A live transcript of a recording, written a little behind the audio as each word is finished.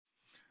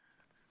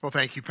Well,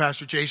 thank you,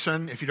 Pastor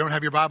Jason. If you don't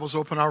have your Bibles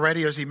open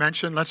already, as he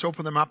mentioned, let's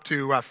open them up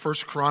to 1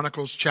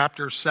 Chronicles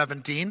chapter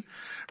 17.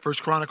 1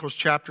 Chronicles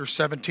chapter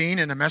 17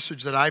 in a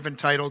message that I've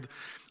entitled,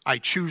 I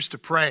Choose to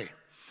Pray.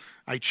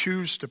 I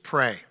choose to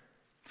pray.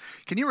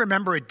 Can you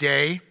remember a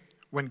day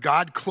when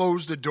God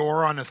closed a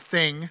door on a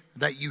thing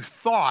that you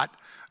thought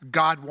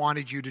God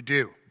wanted you to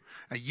do?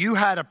 You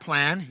had a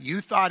plan,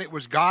 you thought it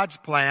was God's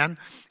plan,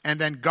 and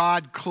then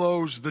God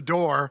closed the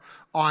door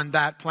on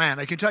that plan.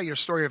 I can tell you a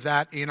story of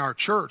that in our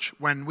church.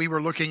 When we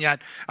were looking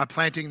at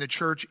planting the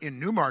church in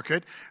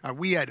Newmarket,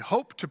 we had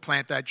hoped to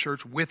plant that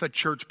church with a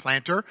church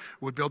planter,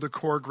 would build a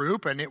core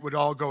group, and it would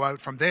all go out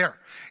from there.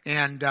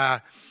 And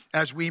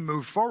as we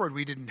moved forward,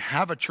 we didn't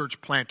have a church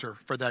planter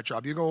for that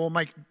job. You go,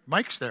 well,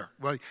 Mike's there.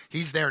 Well,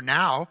 he's there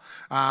now.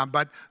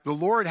 But the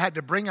Lord had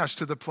to bring us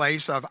to the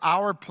place of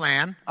our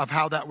plan of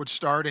how that would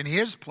start, and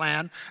his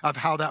plan of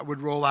how that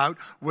would roll out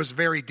was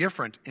very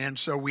different. And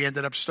so we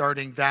ended up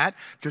starting that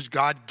because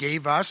God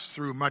gave us,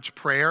 through much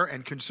prayer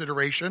and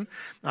consideration,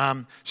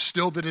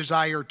 still the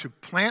desire to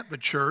plant the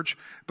church,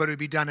 but it would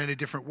be done in a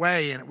different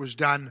way. And it was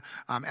done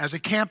as a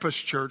campus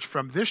church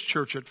from this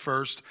church at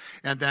first.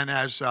 And then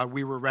as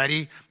we were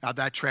ready,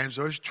 that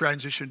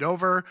transitioned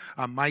over.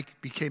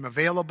 Mike became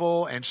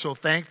available, and so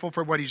thankful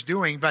for what he's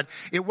doing. But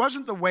it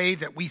wasn't the way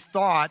that we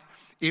thought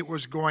it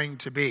was going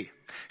to be.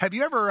 Have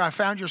you ever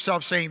found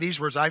yourself saying these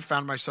words? I've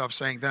found myself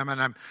saying them,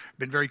 and I've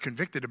been very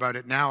convicted about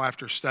it now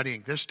after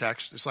studying this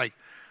text. It's like,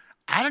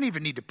 I don't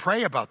even need to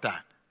pray about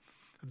that.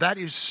 That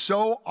is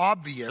so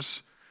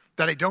obvious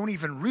that I don't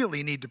even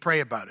really need to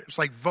pray about it. It's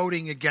like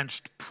voting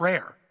against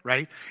prayer,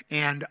 right?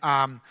 And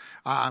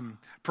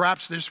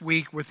perhaps this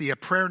week with the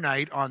prayer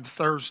night on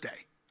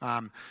Thursday,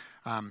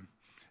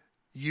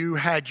 you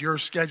had your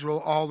schedule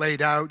all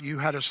laid out. You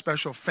had a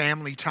special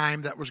family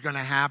time that was going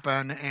to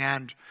happen,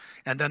 and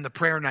then the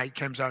prayer night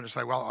comes out, and it's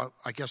like, well,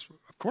 I guess,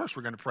 of course,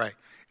 we're going to pray.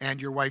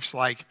 And your wife's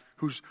like,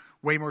 who's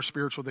way more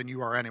spiritual than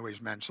you are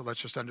anyways, men, so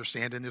let's just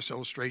understand in this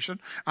illustration.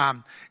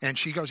 And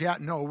she goes, yeah,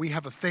 no, we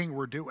have a thing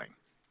we're doing.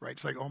 Right?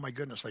 It's like, oh my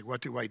goodness, like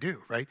what do I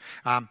do, right?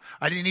 I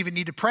didn't even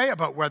need to pray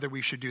about whether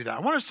we should do that.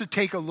 I want us to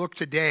take a look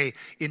today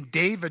in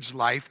David's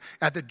life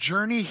at the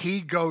journey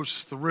he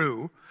goes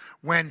through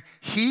when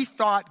he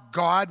thought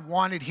God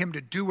wanted him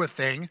to do a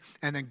thing,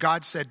 and then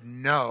God said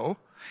no.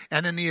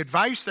 And then the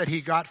advice that he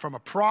got from a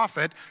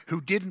prophet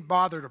who didn't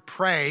bother to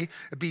pray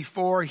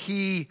before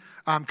he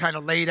kind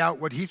of laid out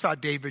what he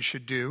thought David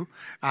should do.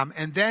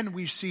 And then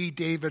we see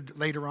David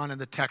later on in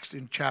the text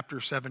in chapter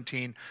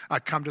 17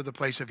 come to the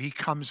place of he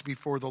comes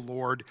before the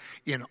Lord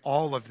in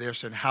all of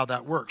this and how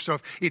that works. So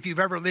if you've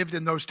ever lived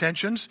in those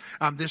tensions,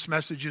 this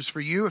message is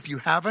for you. If you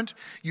haven't,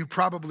 you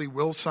probably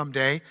will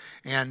someday.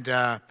 And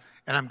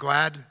I'm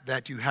glad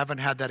that you haven't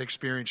had that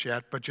experience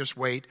yet, but just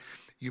wait.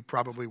 You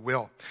probably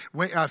will.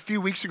 A few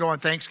weeks ago on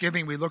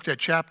Thanksgiving, we looked at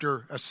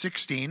chapter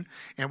 16,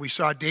 and we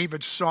saw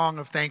David's song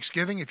of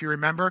thanksgiving. If you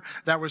remember,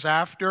 that was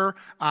after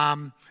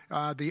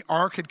the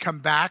ark had come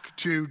back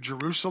to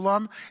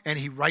Jerusalem, and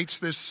he writes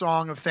this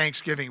song of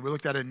thanksgiving. We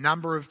looked at a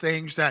number of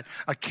things that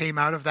came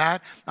out of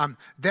that.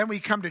 Then we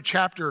come to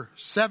chapter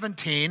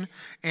 17,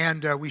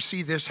 and we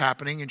see this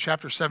happening in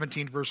chapter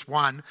 17, verse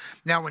 1.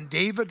 Now, when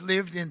David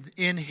lived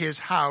in his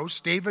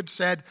house, David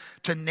said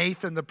to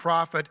Nathan the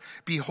prophet,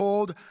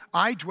 behold,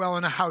 I dwell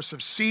in a house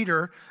of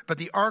cedar, but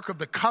the ark of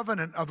the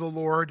covenant of the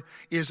Lord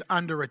is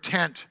under a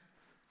tent.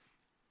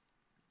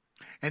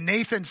 And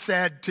Nathan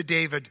said to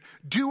David,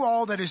 do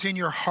all that is in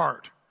your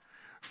heart,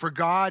 for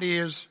God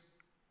is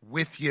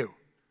with you.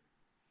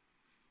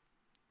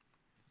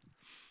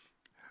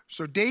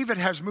 So David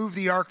has moved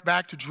the ark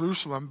back to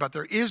Jerusalem, but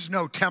there is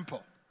no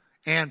temple.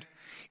 And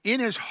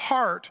in his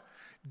heart,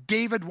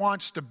 David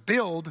wants to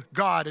build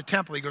God a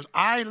temple. He goes,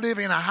 I live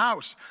in a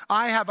house.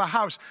 I have a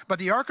house. But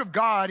the ark of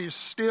God is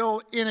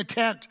still in a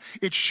tent.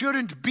 It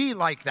shouldn't be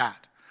like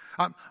that.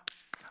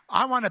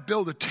 I want to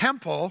build a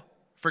temple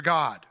for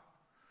God.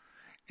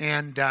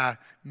 And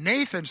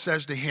Nathan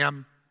says to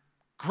him,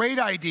 great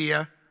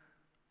idea,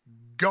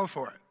 go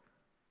for it.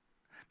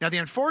 Now, the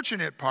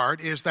unfortunate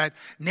part is that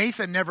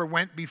Nathan never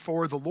went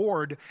before the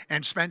Lord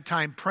and spent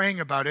time praying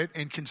about it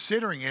and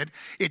considering it.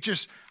 It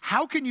just,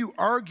 how can you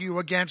argue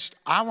against,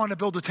 I want to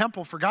build a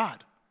temple for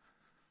God?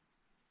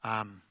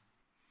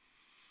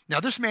 Now,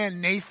 this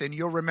man, Nathan,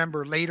 you'll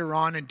remember later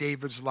on in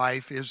David's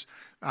life, is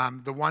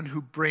the one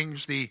who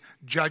brings the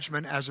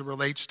judgment as it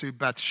relates to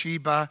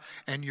Bathsheba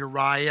and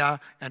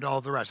Uriah and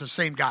all the rest. The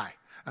same guy.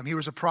 He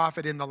was a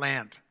prophet in the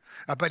land.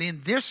 But in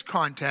this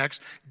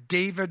context,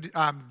 David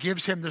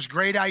gives him this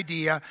great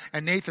idea,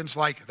 and Nathan's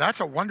like, that's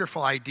a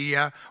wonderful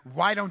idea.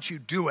 Why don't you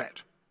do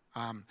it?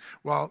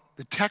 Well,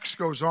 the text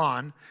goes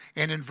on,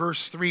 and in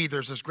verse 3,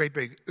 there's this great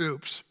big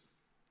oops.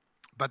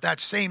 But that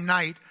same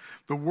night,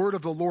 the word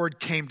of the Lord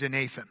came to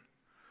Nathan.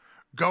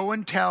 Go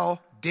and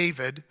tell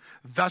David,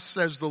 thus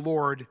says the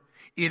Lord,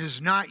 it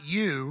is not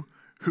you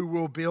who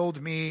will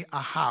build me a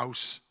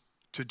house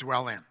to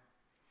dwell in.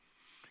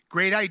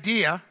 Great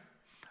idea.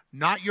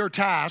 Not your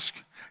task.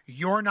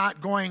 You're not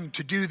going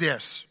to do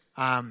this.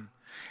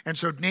 And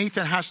so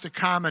Nathan has to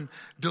come and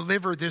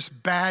deliver this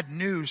bad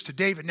news to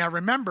David. Now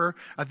remember,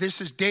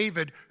 this is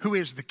David who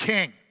is the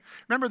king.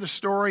 Remember the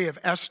story of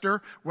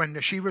Esther when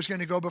she was going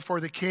to go before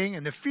the king?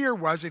 And the fear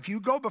was if you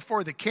go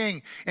before the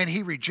king and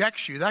he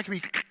rejects you, that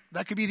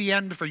could be the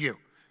end for you.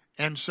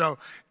 And so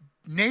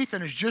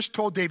Nathan has just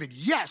told David,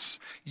 yes,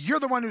 you're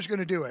the one who's going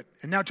to do it.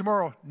 And now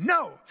tomorrow,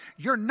 no,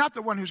 you're not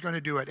the one who's going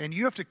to do it. And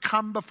you have to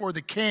come before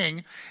the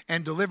king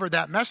and deliver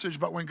that message.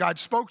 But when God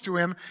spoke to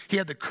him, he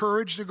had the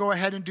courage to go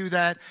ahead and do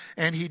that.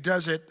 And he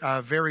does it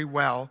very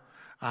well.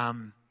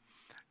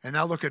 And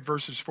now look at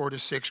verses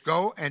 4-6.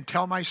 Go and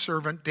tell my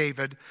servant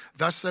David,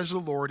 thus says the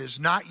Lord, is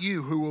not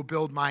you who will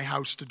build my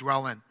house to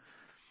dwell in.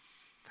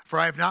 For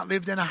I have not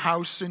lived in a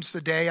house since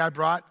the day I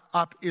brought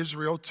up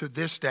Israel to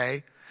this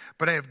day,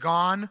 but I have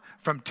gone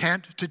from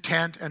tent to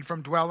tent and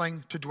from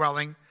dwelling to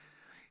dwelling.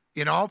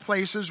 In all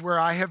places where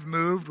I have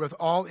moved with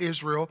all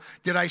Israel,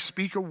 did I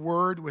speak a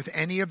word with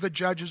any of the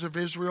judges of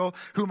Israel,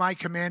 whom I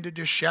commanded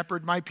to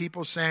shepherd my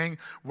people, saying,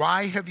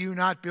 why have you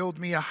not built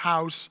me a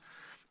house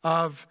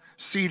of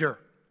cedar?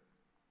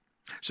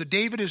 So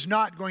David is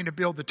not going to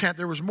build the tent.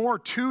 There was more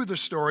to the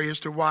story as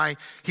to why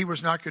he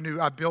was not going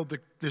to build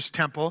this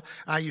temple.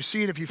 You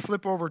see it if you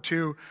flip over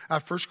to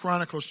 1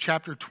 Chronicles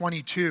chapter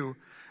 22,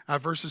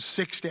 verses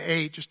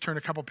 6-8. Just turn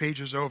a couple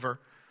pages over.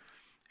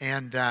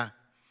 And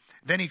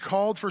then he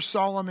called for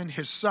Solomon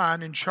his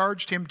son and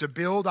charged him to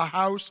build a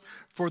house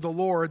for the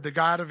Lord, the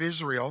God of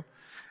Israel.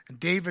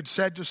 And David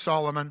said to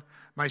Solomon,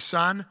 my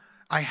son,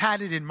 I had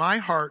it in my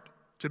heart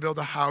to build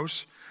a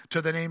house to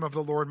the name of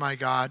the Lord my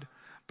God.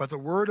 But the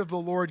word of the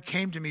Lord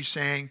came to me,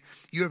 saying,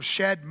 you have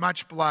shed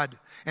much blood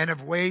and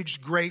have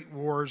waged great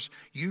wars.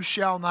 You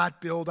shall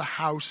not build a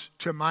house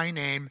to my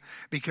name,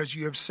 because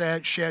you have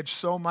shed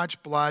so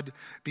much blood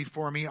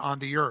before me on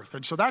the earth.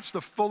 And so that's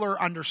the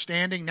fuller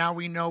understanding. Now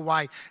we know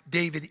why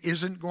David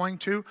isn't going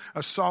to.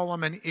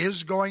 Solomon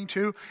is going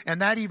to.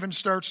 And that even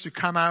starts to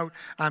come out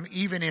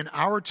even in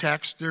our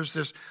text. There's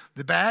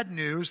the bad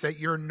news that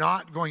you're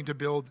not going to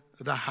build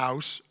the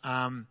house.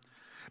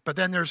 But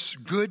then there's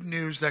good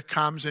news that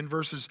comes in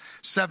verses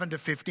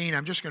 7-15.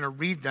 I'm just going to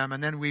read them,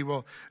 and then we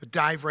will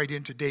dive right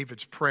into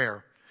David's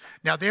prayer.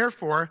 Now,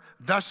 therefore,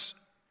 thus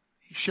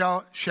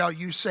shall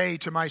you say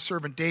to my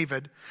servant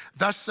David,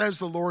 thus says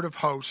the Lord of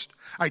hosts,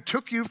 I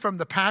took you from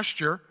the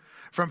pasture,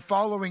 from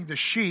following the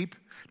sheep,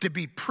 to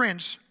be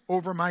prince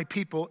over my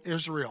people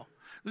Israel.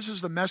 This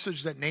is the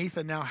message that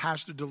Nathan now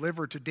has to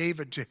deliver to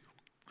David.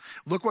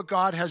 Look what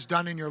God has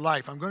done in your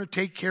life. I'm going to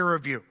take care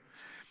of you.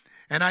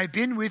 And I've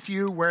been with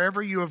you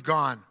wherever you have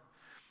gone.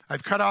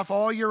 I've cut off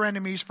all your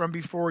enemies from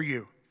before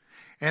you.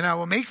 And I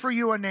will make for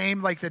you a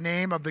name like the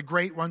name of the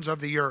great ones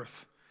of the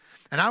earth.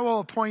 And I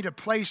will appoint a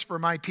place for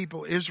my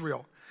people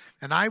Israel.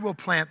 And I will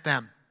plant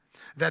them,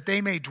 that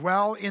they may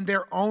dwell in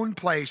their own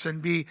place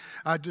and be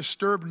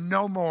disturbed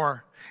no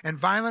more. And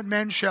violent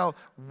men shall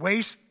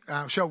waste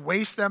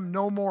them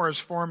no more as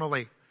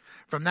formerly.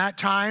 From that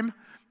time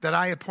that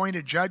I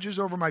appointed judges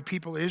over my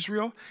people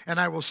Israel,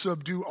 and I will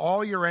subdue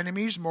all your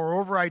enemies.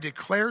 Moreover, I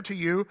declare to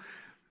you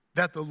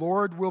that the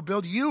Lord will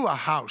build you a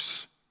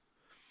house.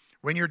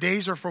 When your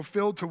days are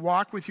fulfilled to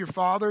walk with your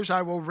fathers,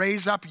 I will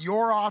raise up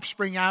your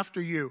offspring after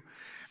you.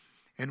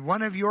 And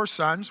one of your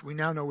sons, we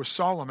now know is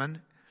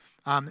Solomon,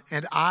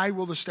 and I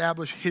will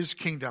establish his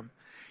kingdom.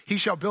 He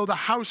shall build a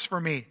house for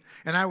me,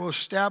 and I will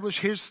establish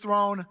his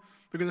throne,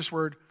 look at this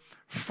word,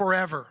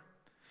 forever.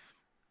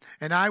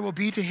 And I will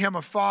be to him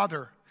a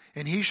father,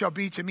 and he shall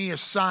be to me a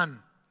son.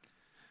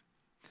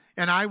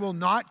 And I will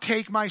not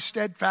take my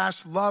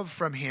steadfast love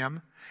from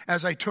him,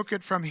 as I took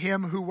it from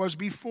him who was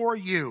before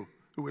you,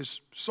 who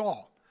is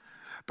Saul.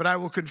 But I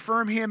will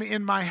confirm him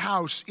in my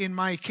house, in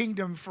my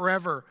kingdom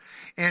forever,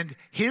 and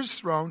his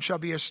throne shall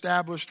be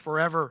established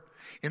forever.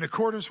 In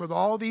accordance with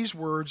all these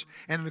words,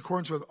 and in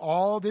accordance with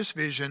all this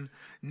vision,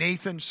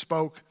 Nathan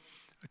spoke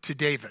to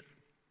David.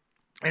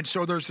 And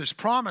so there's this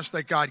promise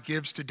that God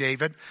gives to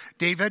David.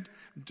 David,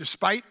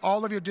 despite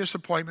all of your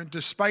disappointment,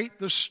 despite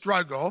the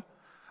struggle,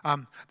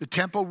 the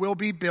temple will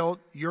be built.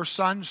 Your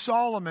son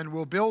Solomon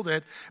will build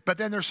it. But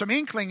then there's some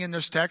inkling in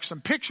this text,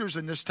 some pictures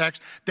in this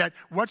text, that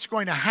what's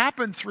going to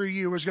happen through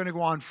you is going to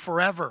go on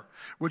forever,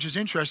 which is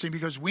interesting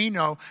because we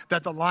know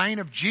that the line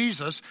of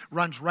Jesus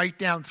runs right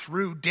down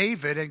through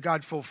David, and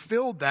God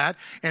fulfilled that.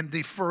 And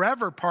the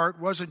forever part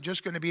wasn't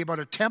just going to be about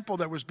a temple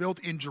that was built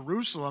in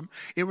Jerusalem.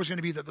 It was going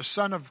to be that the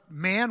Son of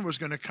Man was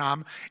going to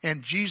come,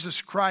 and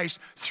Jesus Christ,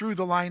 through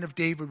the line of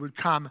David, would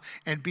come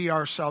and be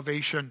our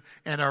salvation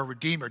and our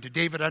Redeemer. Did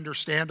David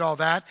understand all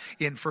that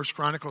in 1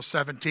 Chronicles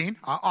 17?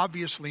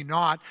 Obviously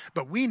not,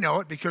 but we know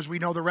it because we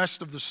know the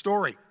rest of the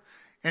story.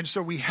 And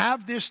so we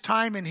have this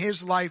time in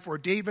his life where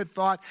David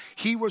thought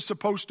he was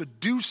supposed to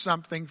do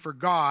something for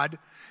God,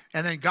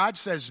 and then God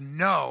says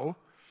no,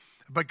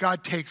 but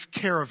God takes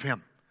care of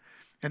him.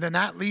 And then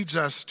that leads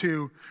us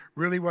to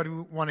really what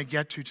we want to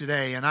get to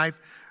today. And I've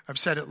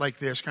said it like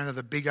this, kind of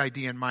the big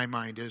idea in my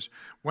mind is,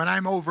 when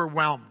I'm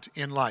overwhelmed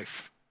in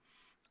life,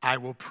 I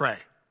will pray.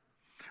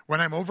 When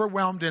I'm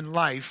overwhelmed in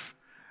life,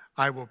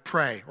 I will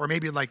pray. Or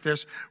maybe like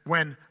this,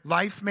 when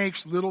life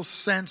makes little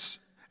sense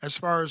as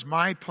far as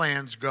my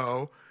plans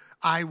go,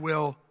 I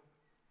will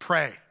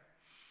pray.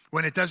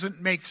 When it doesn't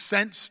make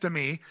sense to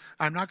me,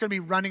 I'm not going to be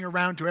running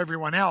around to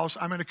everyone else.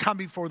 I'm going to come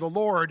before the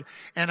Lord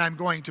and I'm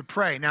going to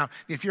pray. Now,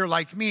 if you're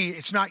like me,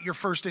 it's not your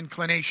first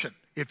inclination.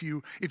 If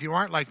you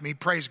aren't like me,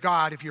 praise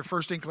God. If your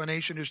first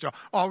inclination is to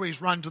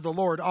always run to the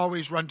Lord,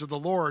 always run to the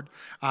Lord.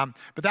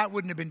 But that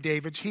wouldn't have been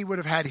David's. He would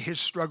have had his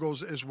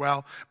struggles as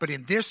well. But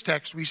in this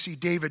text, we see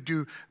David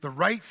do the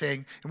right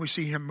thing and we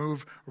see him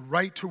move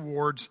right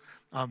towards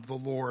the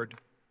Lord.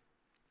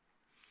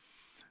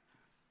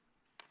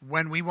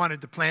 When we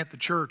wanted to plant the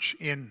church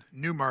in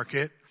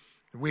Newmarket,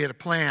 we had a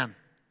plan.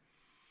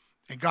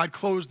 And God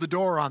closed the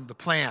door on the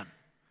plan.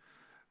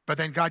 But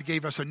then God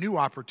gave us a new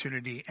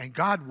opportunity, and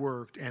God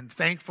worked. And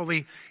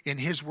thankfully, in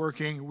his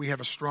working, we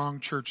have a strong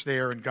church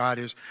there, and God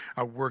is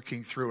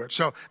working through it.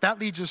 So that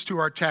leads us to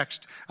our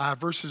text,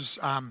 verses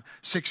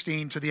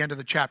 16 to the end of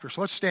the chapter.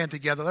 So let's stand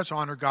together. Let's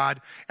honor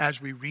God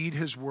as we read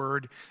his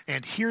word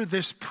and hear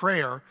this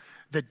prayer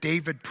that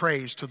David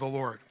prays to the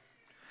Lord.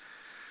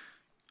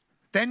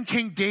 Then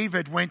King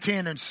David went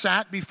in and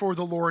sat before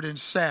the Lord and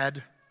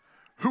said,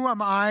 "Who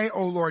am I,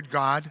 O Lord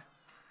God,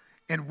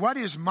 and what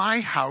is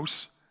my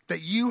house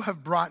that you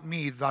have brought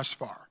me thus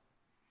far?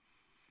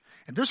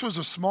 And this was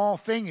a small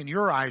thing in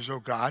your eyes, O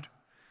God.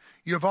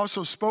 You have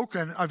also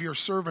spoken of your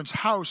servant's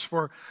house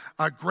for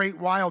a great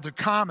while to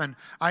come, and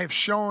I have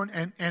shown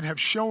and have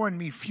shown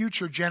me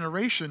future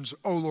generations,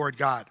 O Lord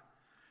God.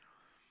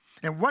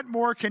 And what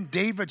more can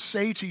David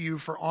say to you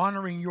for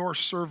honoring your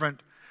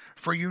servant,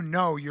 for you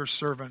know your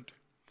servant?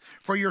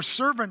 For your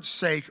servant's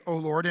sake, O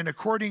Lord, and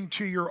according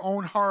to your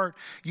own heart,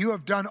 you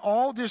have done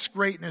all this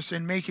greatness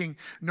in making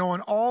known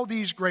all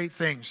these great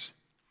things.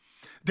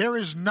 There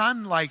is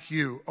none like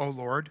you, O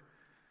Lord,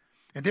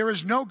 and there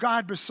is no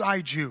God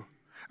beside you,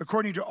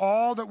 according to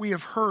all that we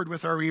have heard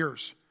with our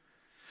ears.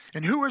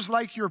 And who is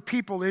like your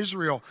people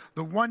Israel,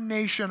 the one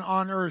nation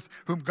on earth,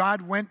 whom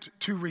God went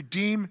to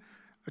redeem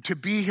to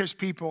be his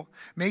people,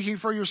 making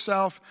for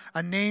yourself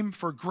a name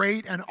for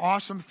great and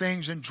awesome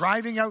things, and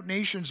driving out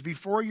nations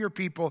before your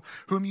people,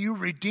 whom you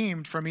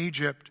redeemed from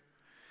Egypt.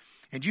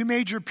 And you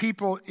made your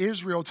people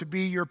Israel to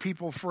be your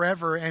people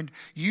forever, and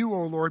you,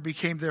 O Lord,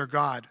 became their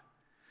God.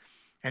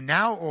 And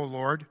now, O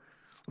Lord,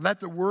 let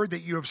the word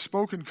that you have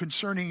spoken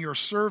concerning your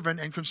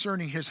servant and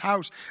concerning his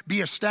house be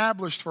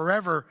established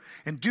forever,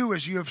 and do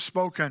as you have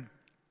spoken.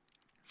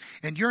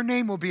 And your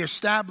name will be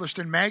established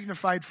and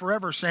magnified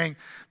forever, saying,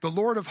 the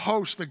Lord of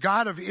hosts, the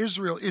God of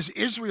Israel, is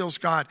Israel's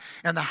God,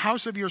 and the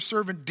house of your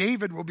servant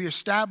David will be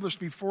established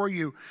before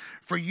you.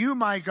 For you,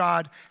 my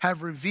God,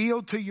 have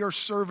revealed to your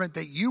servant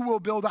that you will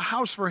build a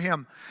house for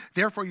him.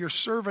 Therefore your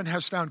servant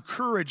has found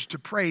courage to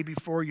pray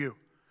before you.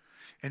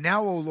 And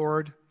now, O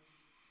Lord,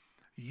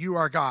 you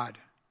are God,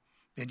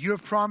 and you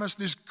have promised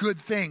this good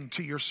thing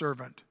to your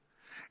servant.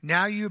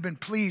 Now you have been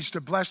pleased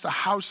to bless the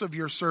house of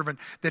your servant,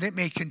 that it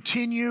may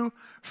continue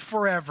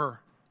forever.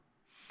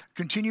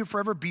 Continue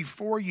forever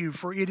before you,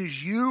 for it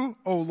is you,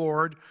 O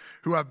Lord,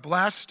 who have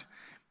blessed,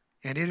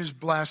 and it is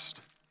blessed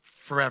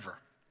forever.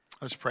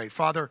 Let's pray.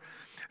 Father,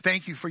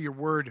 thank you for your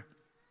word.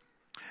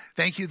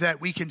 Thank you that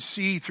we can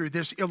see through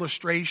this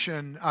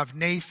illustration of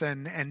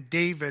Nathan and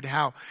David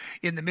how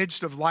in the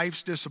midst of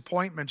life's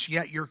disappointments,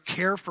 yet your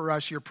care for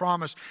us, your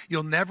promise,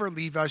 you'll never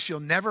leave us, you'll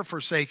never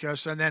forsake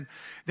us. And then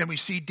we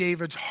see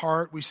David's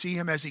heart. We see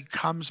him as he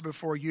comes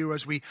before you,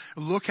 as we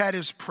look at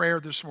his prayer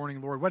this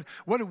morning, Lord.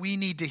 What do we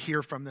need to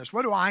hear from this?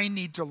 What do I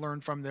need to learn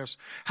from this?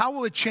 How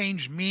will it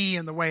change me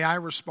in the way I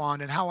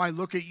respond and how I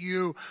look at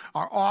you,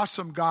 our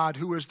awesome God,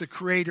 who is the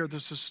creator, the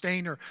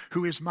sustainer,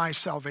 who is my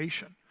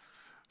salvation?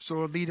 So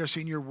lead us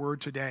in your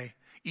word today.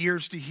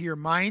 Ears to hear,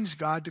 minds,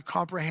 God, to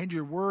comprehend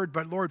your word.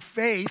 But Lord,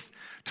 faith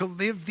to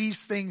live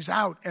these things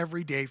out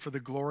every day for the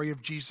glory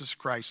of Jesus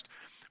Christ.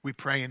 We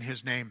pray in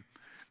his name.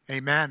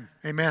 Amen.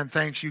 Amen.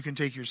 Thanks. You can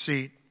take your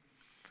seat.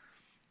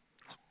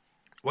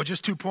 Well,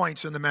 just 2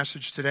 points in the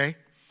message today.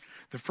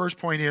 The first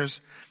point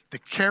is the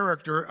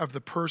character of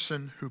the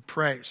person who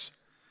prays.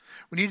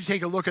 We need to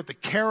take a look at the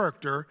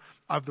character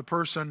of the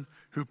person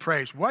who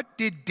prays. What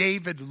did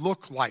David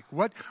look like?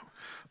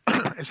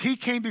 As he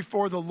came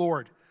before the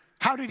Lord,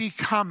 how did he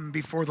come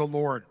before the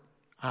Lord?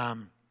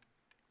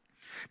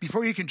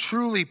 Before you can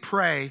truly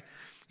pray,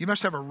 you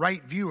must have a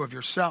right view of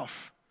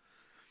yourself.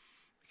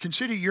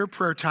 Consider your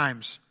prayer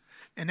times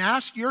and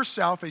ask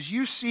yourself, as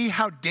you see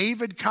how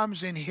David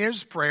comes in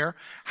his prayer,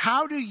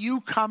 how do you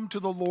come to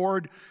the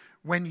Lord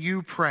when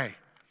you pray?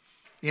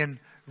 In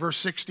verse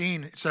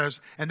 16, it says,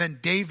 and then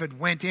David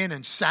went in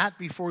and sat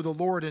before the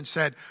Lord and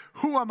said,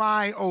 who am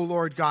I, O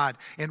Lord God?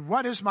 And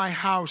what is my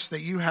house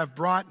that you have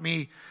brought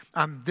me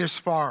this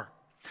far?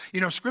 You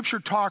know, Scripture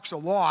talks a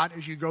lot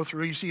as you go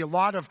through. You see a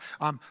lot of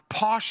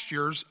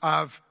postures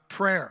of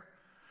prayer.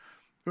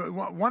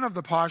 One of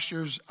the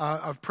postures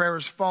of prayer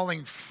is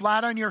falling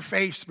flat on your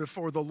face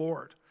before the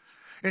Lord.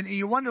 And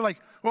you wonder, like,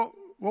 well,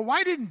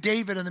 why didn't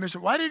David in the midst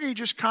of, why didn't he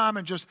just come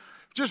and just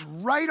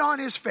right on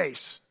his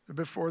face?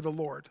 before the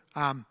Lord.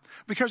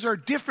 Because there are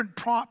different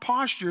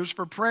postures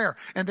for prayer,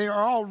 and they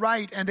are all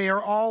right, and they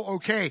are all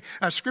okay.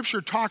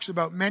 Scripture talks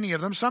about many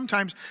of them.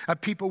 Sometimes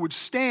people would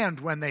stand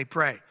when they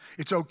pray.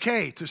 It's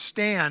okay to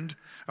stand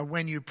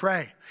when you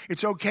pray.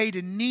 It's okay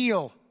to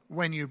kneel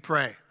when you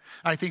pray.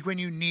 I think when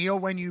you kneel,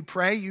 when you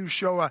pray, you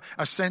show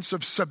a sense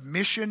of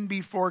submission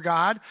before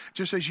God,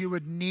 just as you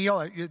would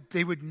kneel.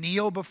 They would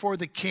kneel before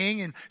the king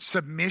in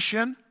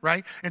submission,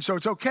 right? And so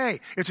it's okay.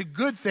 It's a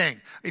good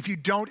thing. If you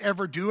don't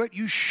ever do it,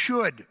 you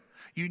should.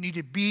 You need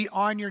to be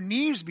on your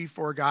knees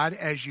before God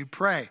as you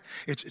pray.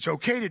 It's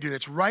okay to do that.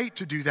 It's right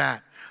to do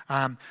that.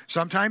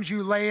 Sometimes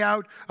you lay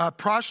out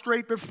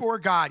prostrate before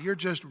God. You're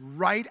just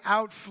right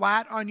out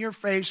flat on your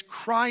face,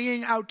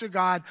 crying out to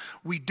God.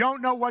 We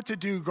don't know what to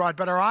do, God,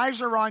 but our eyes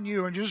are on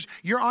you, and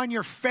you're on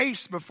your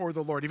face before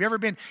the Lord. Have you ever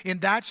been in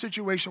that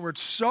situation where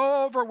it's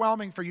so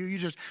overwhelming for you, you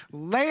just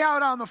lay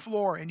out on the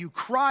floor and you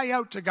cry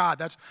out to God?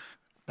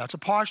 That's a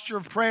posture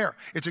of prayer.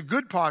 It's a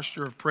good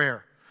posture of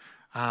prayer.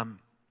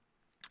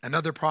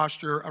 Another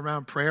posture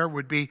around prayer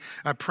would be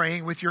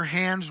praying with your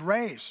hands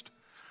raised,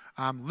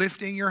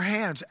 lifting your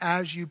hands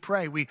as you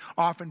pray. We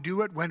often do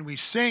it when we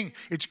sing.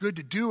 It's good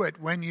to do it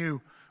when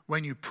you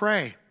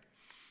pray.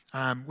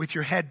 With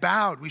your head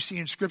bowed. We see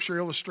in Scripture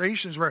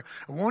illustrations where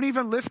I won't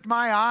even lift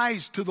my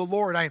eyes to the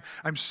Lord.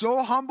 I'm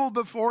so humbled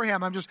before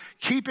Him. I'm just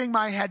keeping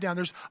my head down.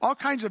 There's all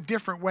kinds of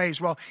different ways.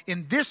 Well,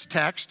 in this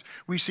text,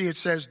 we see it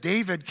says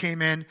David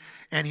came in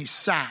and he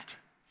sat.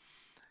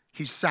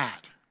 He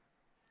sat.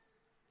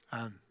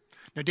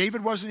 Now,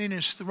 David wasn't in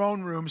his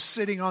throne room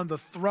sitting on the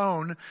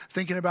throne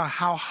thinking about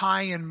how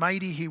high and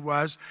mighty he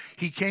was.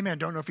 He came in.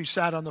 Don't know if he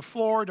sat on the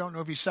floor. Don't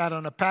know if he sat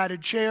on a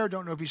padded chair.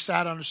 Don't know if he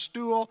sat on a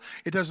stool.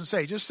 It doesn't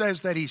say. It just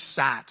says that he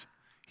sat.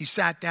 He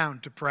sat down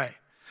to pray.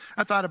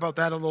 I thought about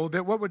that a little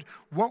bit.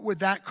 What would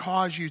that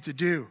cause you to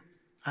do?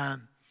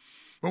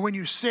 Well, when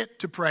you sit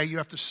to pray, you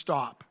have to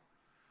stop.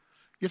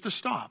 You have to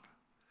stop.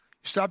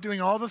 You stop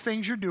doing all the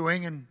things you're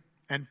doing and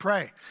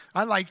pray.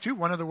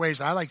 One of the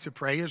ways I like to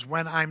pray is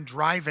when I'm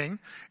driving,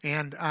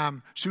 and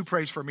Sue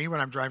prays for me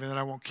when I'm driving that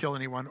I won't kill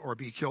anyone or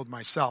be killed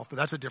myself, but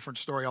that's a different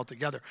story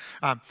altogether.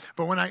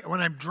 But when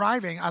I'm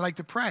driving, I like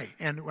to pray.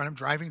 And when I'm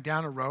driving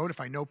down a road,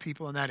 if I know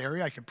people in that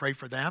area, I can pray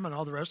for them and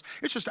all the rest.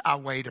 It's just a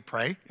way to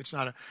pray.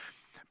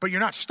 But you're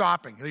not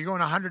stopping. You're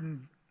going 100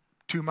 and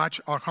too much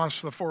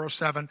across the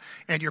 407,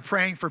 and you're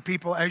praying for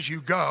people as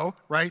you go,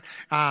 right?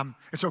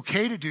 It's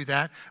okay to do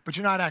that, but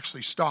you're not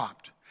actually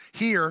stopped.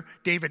 Here,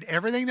 David,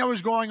 everything that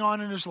was going on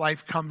in his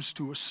life comes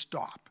to a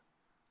stop.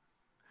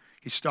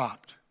 He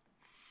stopped.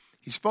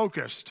 He's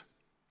focused.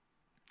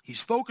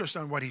 He's focused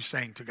on what he's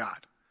saying to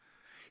God.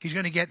 He's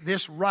going to get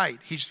this right.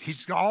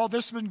 He's all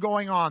this been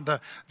going on.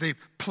 The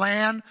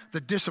plan,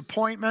 the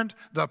disappointment,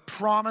 the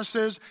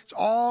promises, it's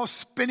all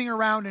spinning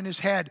around in his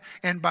head.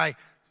 And by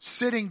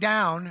sitting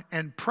down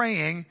and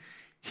praying,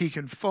 he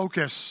can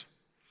focus.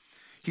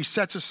 He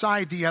sets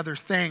aside the other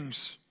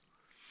things.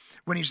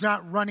 When he's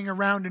not running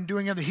around and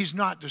doing other, he's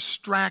not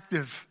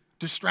distracted.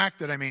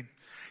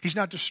 He's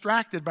not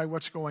distracted by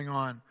what's going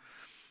on.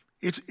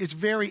 It's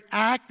very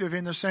active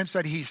in the sense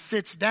that he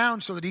sits down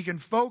so that he can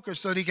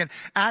focus, so that he can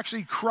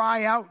actually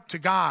cry out to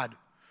God.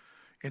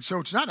 And so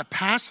it's not a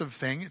passive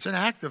thing, it's an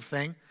active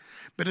thing.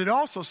 But it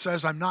also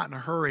says, I'm not in a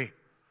hurry.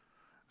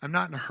 I'm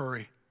not in a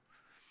hurry.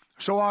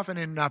 So often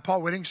in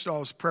Paul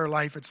Whittingstall's prayer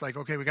life, it's like,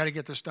 okay, we got to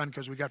get this done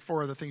because we got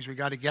 4 other things we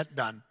got to get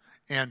done.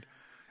 And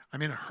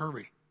I'm in a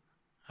hurry.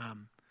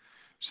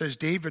 Says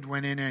David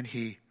went in and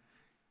he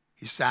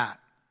sat.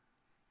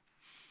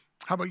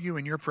 How about you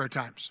in your prayer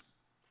times?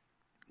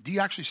 Do you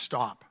actually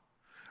stop?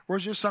 Or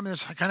is it just something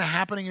that's kind of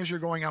happening as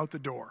you're going out the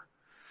door?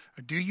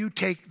 Do you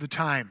take the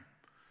time?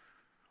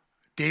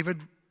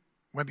 David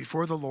went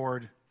before the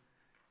Lord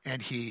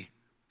and he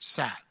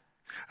sat.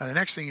 The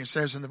next thing it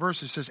says in the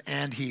verse, it says,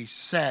 and he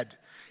said.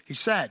 He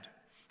said.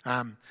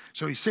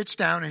 So he sits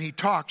down and he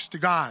talks to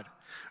God.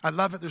 I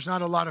love it. There's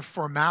not a lot of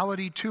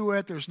formality to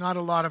it. There's not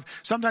a lot of,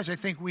 sometimes I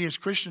think we as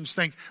Christians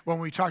think when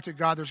we talk to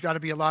God, there's got to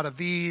be a lot of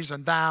these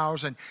and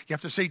thous, and you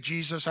have to say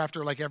Jesus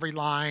after like every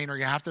line, or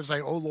you have to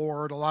say, oh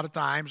Lord, a lot of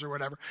times or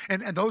whatever.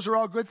 And those are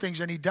all good things,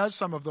 and he does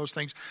some of those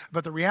things.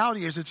 But the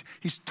reality is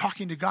he's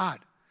talking to God.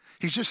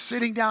 He's just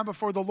sitting down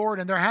before the Lord,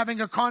 and they're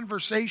having a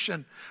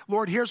conversation.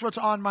 Lord, here's what's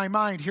on my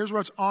mind. Here's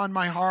what's on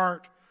my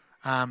heart.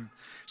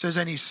 Says,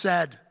 and he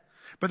said.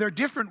 But there are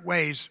different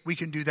ways we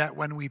can do that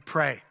when we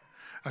pray.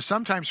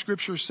 Sometimes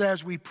Scripture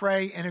says we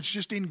pray and it's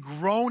just in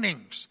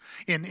groanings.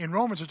 In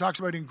Romans it talks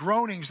about in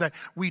groanings that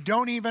we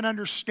don't even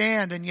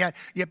understand, and yet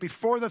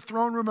before the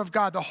throne room of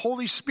God, the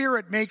Holy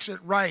Spirit makes it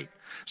right.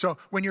 So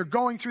when you're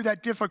going through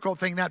that difficult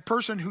thing, that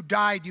person who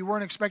died you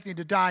weren't expecting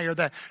to die, or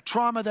that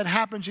trauma that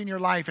happens in your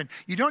life, and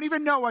you don't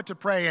even know what to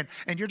pray,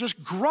 and you're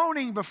just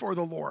groaning before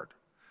the Lord.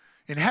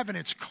 In heaven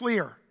it's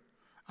clear.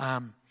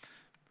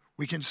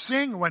 We can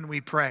sing when we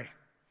pray.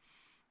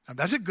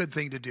 That's a good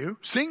thing to do.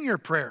 Sing your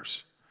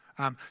prayers.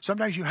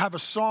 Sometimes you have a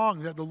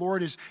song that the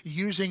Lord is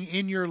using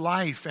in your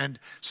life, and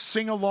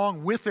sing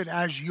along with it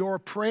as your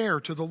prayer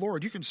to the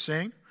Lord. You can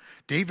sing.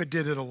 David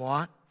did it a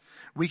lot.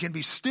 We can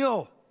be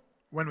still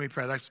when we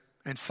pray.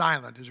 And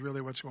silent is really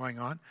what's going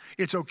on.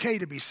 It's okay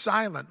to be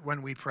silent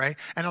when we pray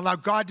and allow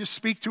God to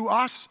speak to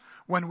us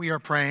when we are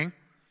praying.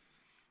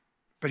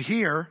 But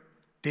here,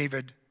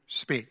 David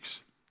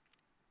speaks.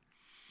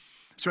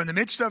 So in the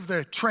midst of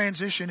the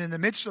transition, in the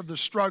midst of the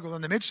struggle,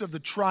 in the midst of the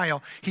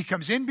trial, he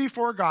comes in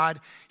before God,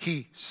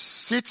 he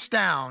sits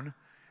down,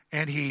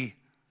 and he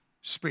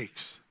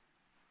speaks.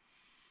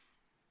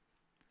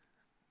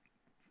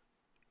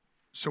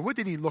 So what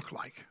did he look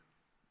like?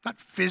 Not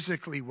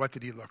physically what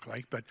did he look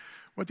like, but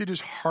what did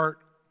his heart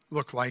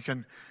look like?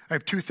 And I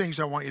have two things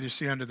I want you to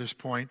see under this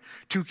point.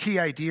 Two key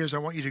ideas I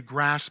want you to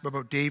grasp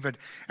about David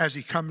as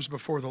he comes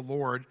before the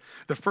Lord.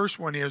 The first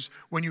one is,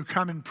 when you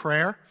come in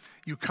prayer,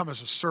 you come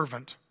as a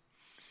servant.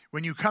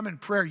 When you come in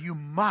prayer, you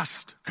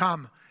must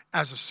come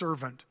as a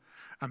servant.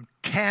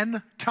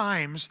 10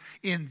 times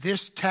in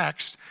this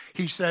text,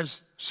 he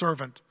says,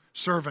 servant,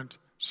 servant,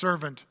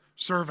 servant,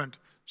 servant,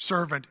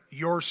 servant,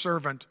 your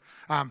servant.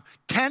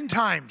 10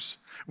 times.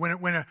 When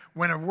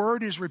a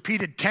word is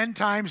repeated 10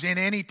 times in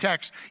any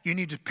text, you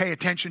need to pay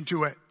attention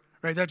to it.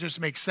 Right? That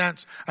just makes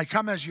sense. I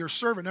come as your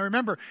servant. Now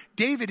remember,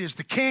 David is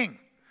the king.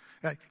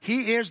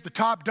 He is the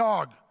top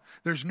dog.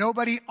 There's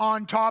nobody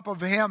on top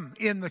of him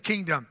in the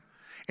kingdom.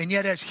 And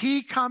yet as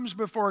he comes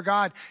before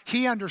God,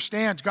 he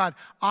understands, God,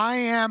 I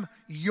am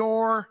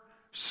your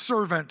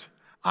servant.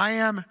 I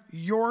am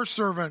your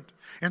servant.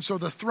 And so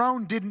the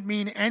throne didn't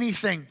mean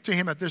anything to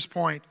him at this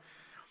point.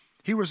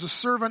 He was a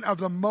servant of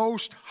the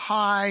Most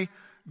High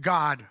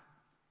God.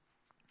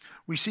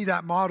 We see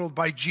that modeled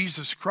by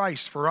Jesus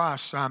Christ for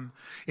us.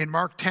 In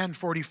Mark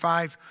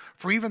 10:45,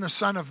 for even the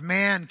Son of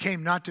Man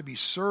came not to be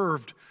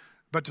served,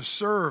 but to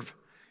serve,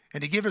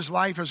 and to give his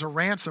life as a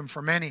ransom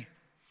for many.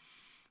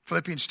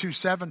 Philippians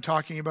 2:7,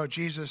 talking about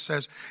Jesus,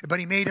 says,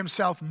 but he made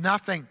himself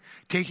nothing,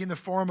 taking the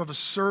form of a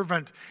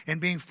servant and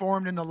being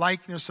formed in the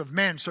likeness of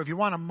men. So if you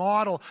want a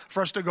model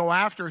for us to go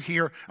after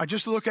here,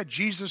 just look at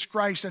Jesus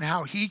Christ and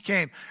how he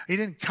came. He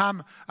didn't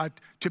come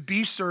to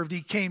be served,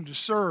 he came to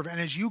serve. And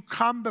as you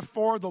come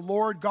before the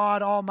Lord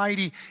God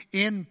Almighty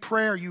in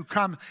prayer, you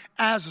come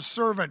as a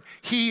servant.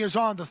 He is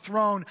on the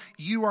throne,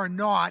 you are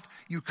not.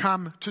 You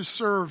come to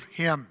serve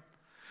him.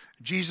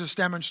 Jesus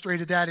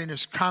demonstrated that in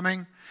his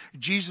coming.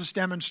 Jesus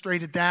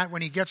demonstrated that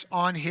when he gets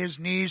on his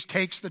knees,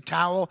 takes the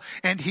towel,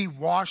 and he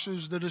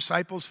washes the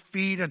disciples'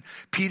 feet, and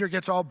Peter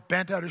gets all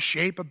bent out of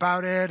shape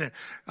about it.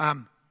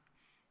 And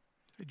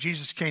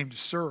Jesus came to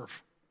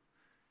serve.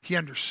 He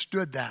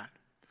understood that.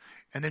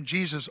 And then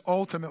Jesus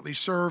ultimately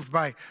served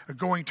by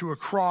going to a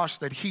cross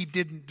that he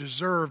didn't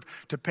deserve,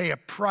 to pay a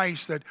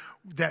price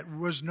that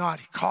was not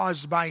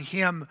caused by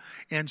him.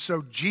 And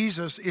so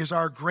Jesus is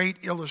our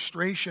great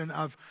illustration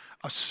of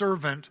a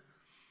servant.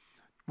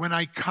 When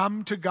I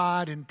come to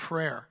God in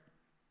prayer,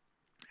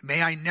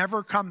 may I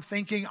never come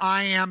thinking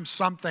I am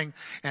something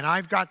and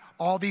I've got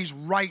all these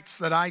rights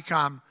that I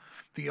come.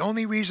 The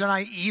only reason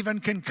I even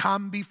can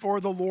come before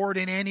the Lord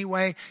in any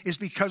way is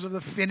because of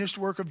the finished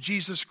work of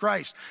Jesus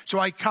Christ. So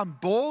I come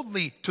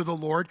boldly to the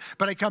Lord,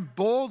 but I come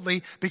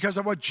boldly because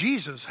of what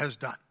Jesus has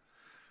done.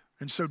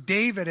 And so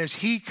David, as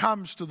he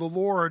comes to the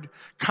Lord,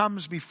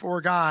 comes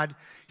before God,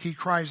 he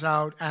cries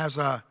out as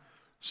a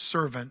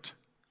servant.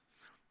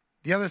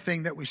 The other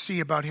thing that we see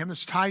about him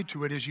that's tied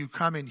to it is you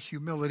come in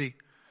humility.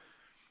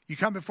 You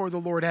come before the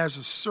Lord as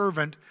a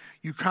servant,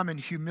 you come in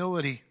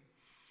humility.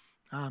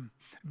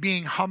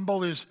 Being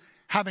humble is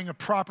having a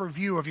proper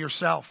view of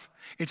yourself.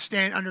 It's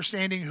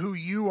understanding who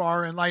you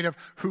are in light of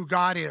who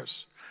God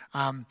is.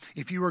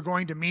 If you were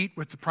going to meet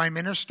with the prime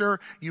minister,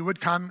 you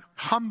would come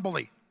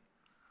humbly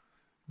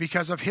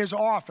because of his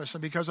office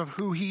and because of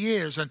who he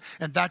is. And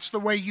that's the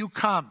way you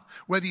come.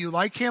 Whether you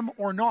like him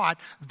or not,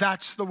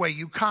 that's the way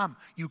you come.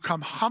 You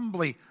come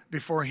humbly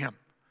before him.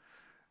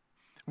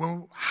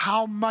 Well,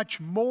 how much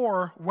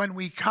more when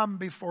we come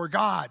before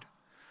God,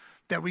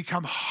 that we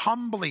come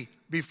humbly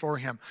before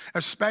him,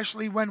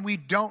 especially when we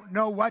don't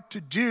know what to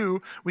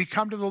do. We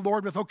come to the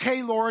Lord with,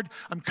 okay, Lord,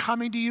 I'm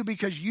coming to you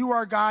because you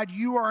are God,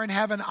 you are in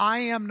heaven, I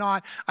am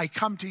not. I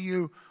come to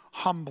you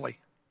humbly.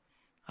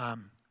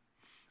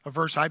 A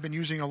verse I've been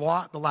using a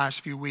lot the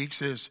last few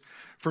weeks is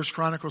 1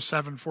 Chronicles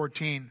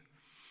 7:14.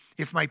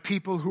 If my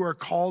people who are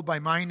called by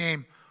my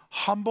name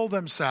humble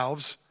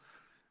themselves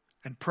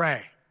and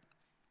pray.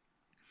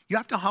 You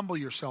have to humble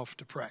yourself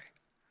to pray.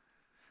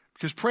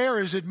 Because prayer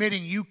is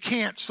admitting you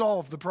can't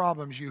solve the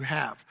problems you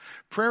have.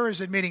 Prayer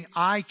is admitting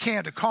I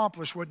can't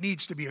accomplish what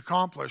needs to be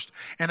accomplished.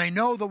 And I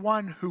know the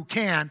one who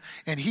can,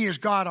 and he is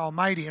God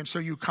Almighty. And so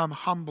you come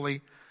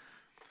humbly,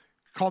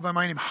 called by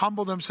my name,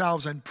 humble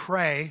themselves and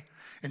pray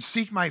and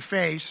seek my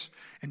face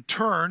and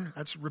turn,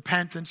 that's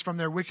repentance, from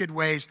their wicked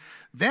ways.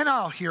 Then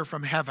I'll hear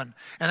from heaven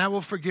and I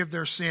will forgive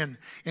their sin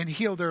and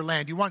heal their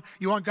land. You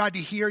want God to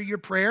hear your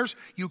prayers?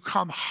 You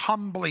come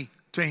humbly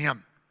to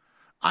him,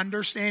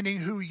 understanding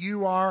who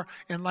you are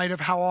in light of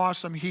how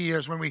awesome he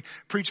is. When we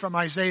preached from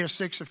Isaiah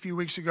 6 a few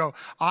weeks ago,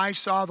 I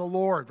saw the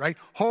Lord, right?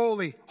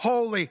 Holy,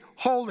 holy,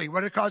 holy.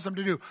 What did it cause him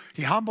to do?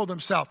 He humbled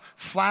himself,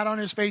 flat on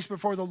his face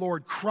before the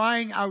Lord,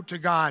 crying out to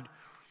God.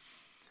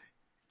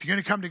 If you're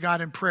going to come to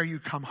God in prayer, you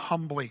come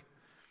humbly.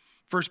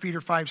 1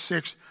 Peter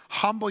 5:6,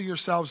 humble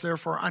yourselves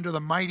therefore under the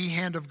mighty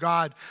hand of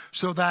God,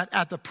 so that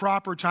at the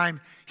proper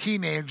time he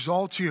may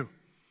exalt you.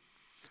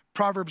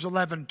 Proverbs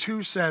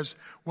 11:2 says,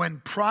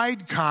 when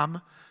pride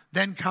come,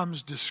 then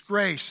comes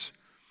disgrace,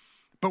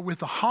 but with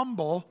the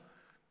humble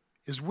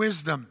is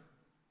wisdom.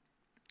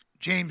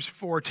 James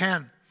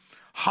 4:10,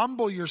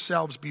 humble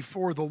yourselves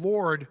before the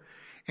Lord,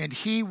 and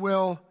he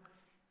will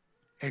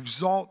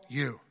exalt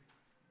you.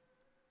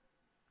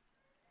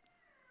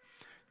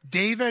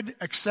 David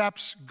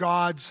accepts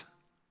God's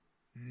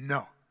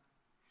no.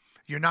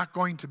 You're not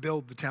going to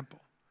build the temple.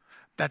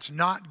 That's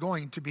not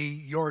going to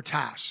be your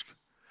task.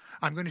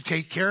 I'm going to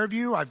take care of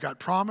you. I've got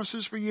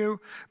promises for you,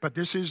 but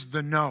this is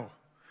the no.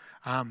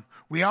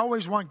 We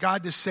always want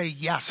God to say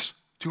yes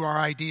to our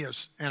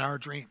ideas and our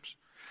dreams.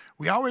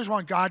 We always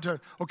want God to,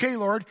 okay,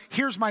 Lord,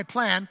 here's my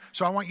plan,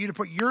 so I want you to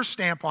put your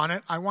stamp on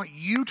it. I want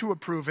you to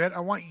approve it. I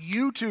want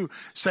you to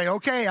say,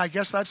 okay, I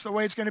guess that's the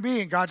way it's going to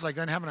be. And God's like,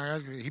 in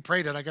heaven, he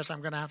prayed it. I guess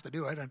I'm going to have to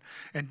do it.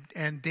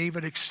 And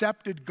David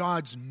accepted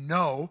God's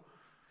no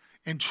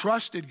and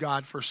trusted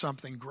God for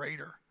something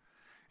greater.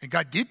 And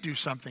God did do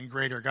something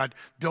greater. God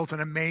built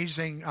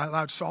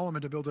allowed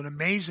Solomon to build an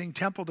amazing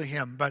temple to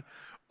him. But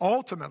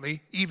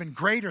ultimately, even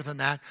greater than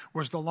that,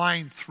 was the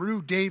line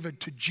through David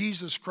to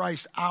Jesus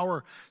Christ,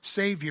 our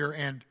Savior.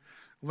 And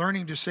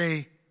learning to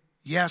say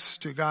yes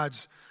to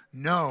God's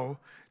no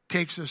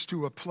takes us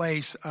to a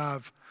place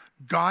of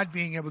God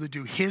being able to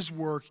do his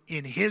work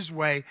in his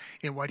way,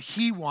 in what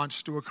he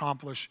wants to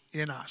accomplish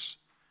in us.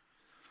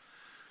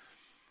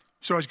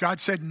 So as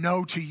God said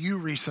no to you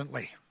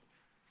recently,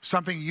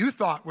 something you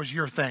thought was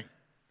your thing,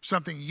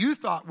 something you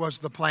thought was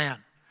the plan,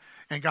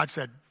 and God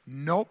said,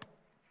 nope.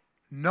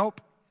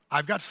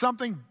 I've got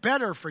something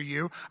better for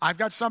you. I've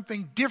got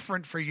something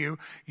different for you.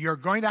 You're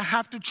going to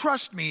have to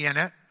trust me in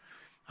it.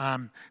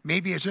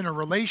 Maybe it's in a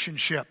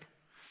relationship,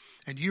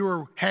 and you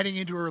are heading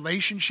into a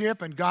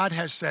relationship, and God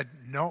has said,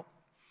 no,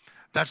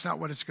 that's not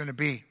what it's going to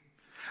be.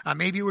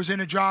 Maybe it was in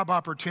a job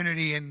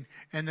opportunity, and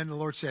then the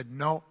Lord said,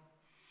 no.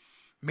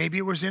 Maybe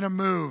it was in a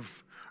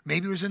move.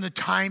 Maybe it was in the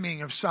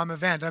timing of some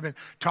event. I've been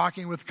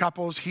talking with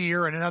couples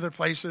here and in other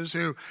places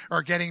who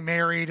are getting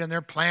married, and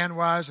their plan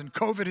was, and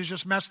COVID has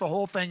just messed the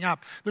whole thing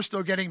up. They're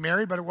still getting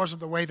married, but it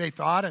wasn't the way they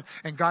thought.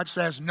 And God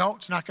says, no,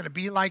 it's not going to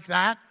be like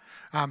that.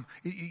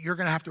 You're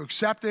going to have to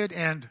accept it.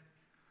 And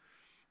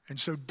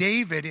so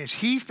David, as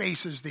he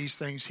faces these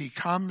things, he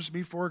comes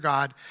before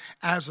God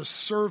as a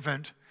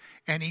servant,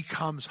 and he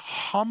comes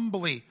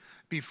humbly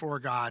before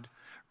God,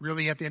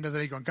 really at the end of the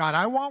day going, God,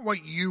 I want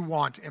what you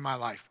want in my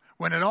life.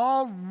 When it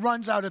all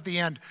runs out at the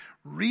end,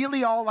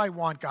 really all I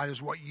want, God,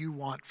 is what you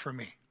want for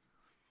me.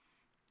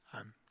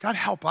 God,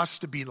 help us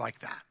to be like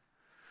that.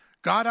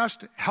 God,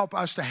 help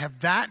us to have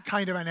that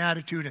kind of an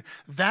attitude and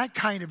that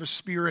kind of a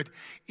spirit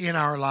in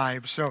our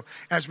lives. So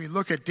as we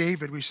look at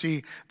David, we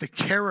see the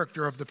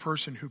character of the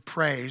person who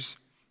prays.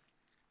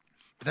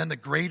 But then the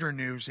greater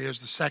news is,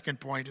 the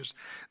second point is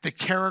the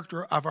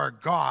character of our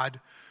God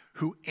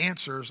who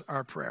answers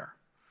our prayer.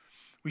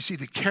 We see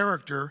the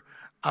character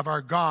of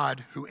our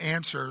God who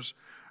answers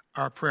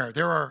our prayer.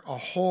 There are a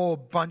whole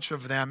bunch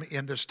of them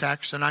in this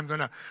text, and I'm going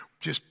to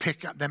just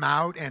pick them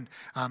out and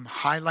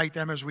highlight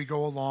them as we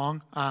go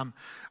along.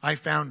 I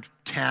found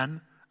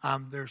 10.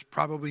 There's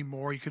probably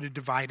more. You could have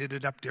divided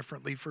it up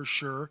differently for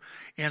sure.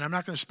 And I'm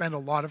not going to spend a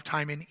lot of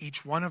time in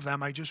each one of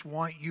them. I just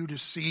want you to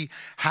see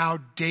how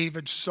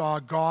David saw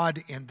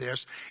God in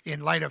this,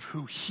 in light of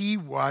who he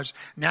was.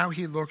 Now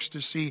he looks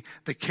to see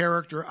the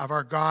character of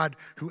our God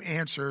who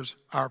answers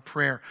our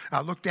prayer.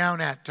 Look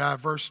down at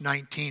verse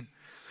 19.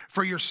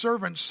 For your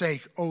servant's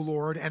sake, O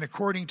Lord, and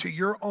according to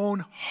your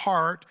own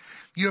heart,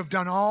 you have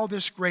done all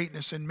this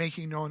greatness in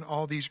making known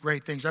all these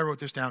great things. I wrote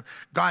this down.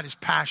 God is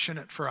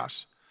passionate for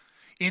us.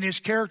 In his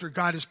character,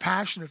 God is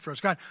passionate for us.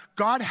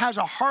 God has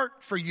a heart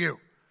for you.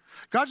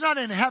 God's not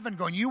in heaven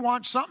going, you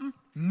want something?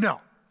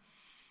 No.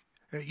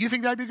 You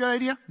think that'd be a good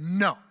idea?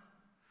 No.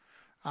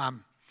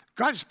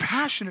 God is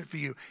passionate for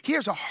you. He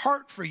has a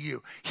heart for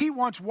you. He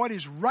wants what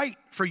is right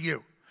for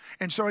you.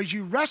 And so as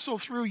you wrestle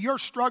through your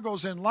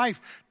struggles in life,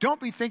 don't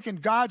be thinking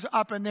God's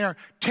up in there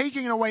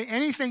taking away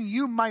anything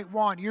you might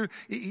want.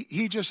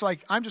 He just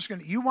like,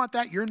 you want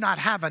that? You're not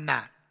having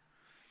that.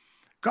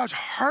 God's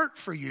heart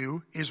for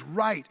you is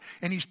right,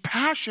 and he's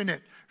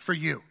passionate for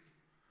you.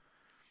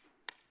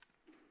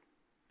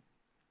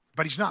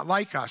 But he's not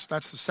like us.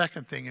 That's the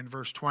second thing in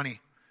verse 20.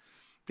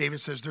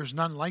 David says, there's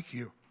none like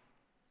you.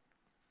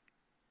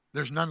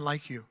 There's none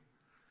like you.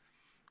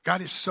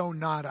 God is so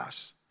not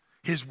us.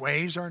 His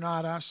ways are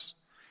not us.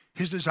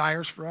 His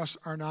desires for us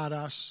are not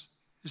us.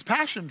 His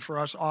passion for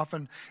us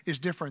often is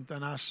different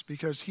than us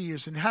because he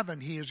is in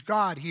heaven. He is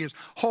God. He is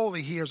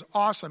holy. He is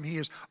awesome. He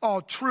is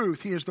all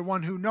truth. He is the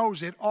one who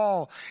knows it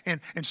all. And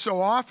so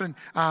often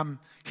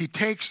he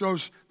takes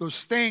those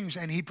things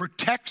and he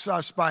protects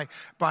us by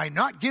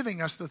not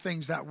giving us the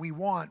things that we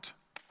want.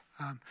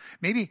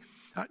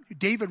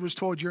 David was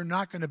told, you're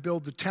not going to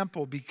build the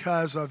temple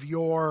because of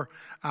the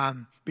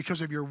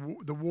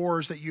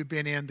wars that you've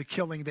been in, the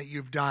killing that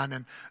you've done.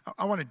 And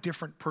I want a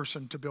different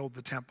person to build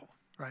the temple,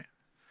 right?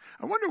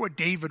 I wonder what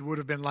David would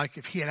have been like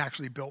if he had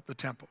actually built the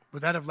temple.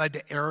 Would that have led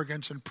to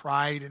arrogance and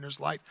pride in his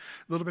life?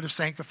 A little bit of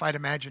sanctified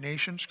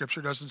imagination.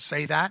 Scripture doesn't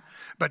say that.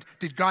 But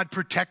did God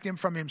protect him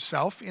from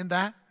himself in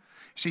that?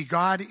 See,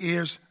 God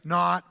is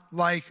not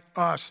like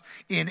us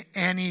in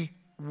any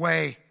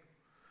way.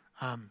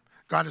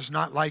 God is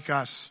not like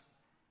us.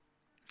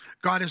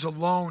 God is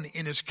alone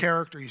in his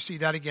character. You see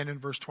that again in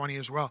verse 20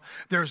 as well.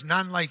 There is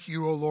none like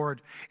you, O Lord,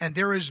 and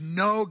there is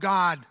no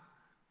God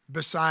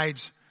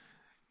besides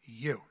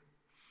you,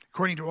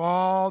 according to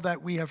all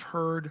that we have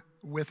heard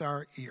with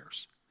our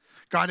ears.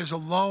 God is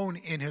alone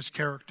in his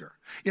character.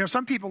 You know,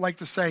 some people like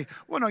to say,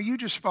 well, no, you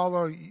just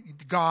follow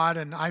God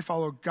and I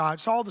follow God.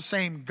 It's all the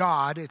same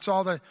God.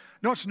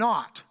 No, it's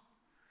not.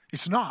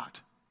 It's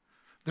not.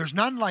 There's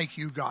none like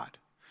you, God.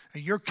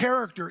 And your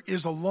character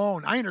is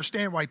alone. I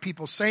understand why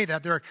people say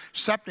that. They're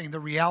accepting the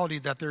reality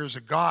that there is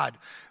a God.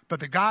 But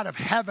the God of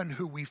heaven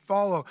who we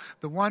follow,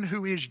 the one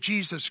who is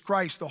Jesus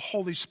Christ, the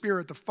Holy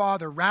Spirit, the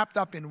Father, wrapped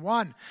up in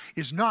one,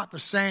 is not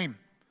the same.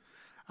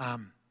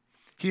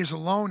 He is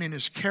alone in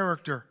his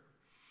character.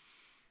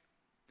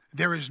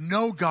 There is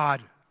no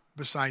God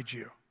beside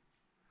you.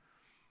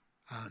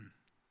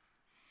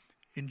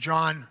 In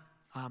John,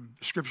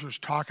 the scriptures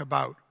talk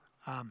about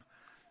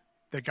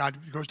that God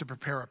goes to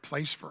prepare a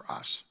place for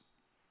us.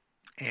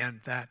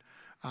 And that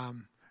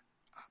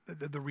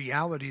the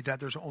reality that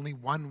there's only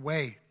one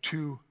way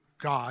to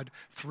God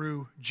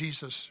through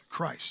Jesus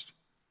Christ,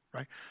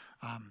 right?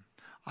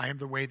 I am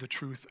the way, the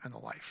truth, and the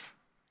life.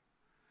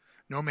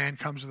 No man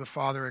comes to the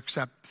Father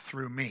except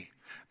through me.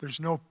 There's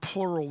no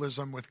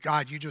pluralism with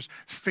God. You just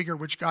figure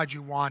which God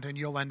you want and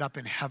you'll end up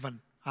in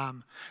heaven.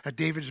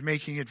 David is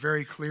making it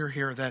very clear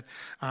here that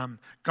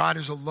God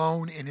is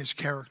alone in his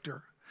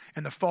character.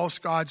 And the false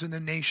gods in the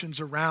nations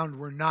around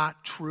were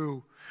not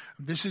true.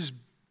 This is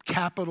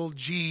capital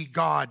G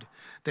God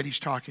that he's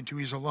talking to.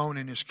 He's alone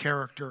in his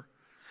character.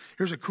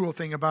 Here's a cool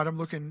thing about him.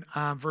 Look in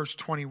verse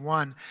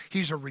 21.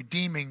 He's a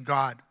redeeming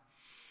God.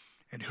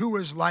 And who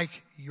is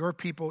like your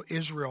people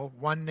Israel,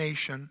 one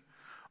nation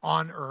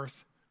on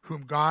earth,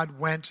 whom God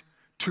went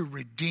to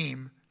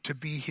redeem to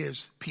be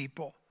his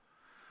people?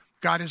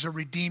 God is a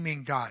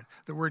redeeming God.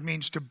 The word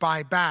means to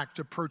buy back,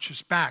 to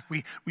purchase back.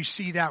 We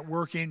see that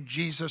work in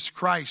Jesus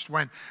Christ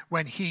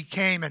when he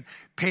came and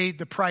paid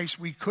the price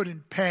we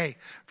couldn't pay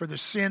for the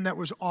sin that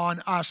was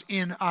on us,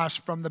 in us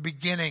from the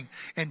beginning.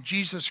 And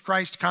Jesus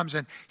Christ comes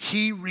and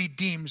he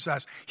redeems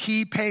us.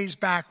 He pays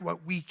back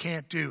what we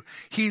can't do.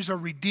 He's a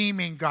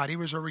redeeming God. He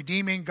was a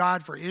redeeming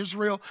God for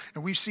Israel,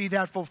 and we see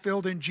that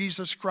fulfilled in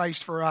Jesus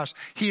Christ for us.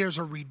 He is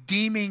a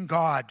redeeming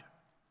God.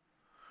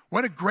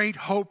 What a great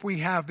hope we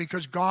have,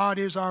 because God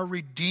is our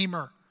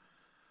Redeemer.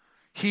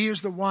 He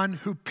is the one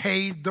who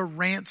paid the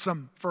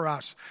ransom for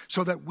us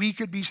so that we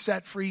could be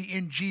set free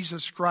in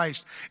Jesus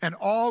Christ. And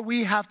all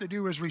we have to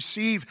do is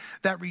receive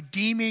that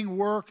redeeming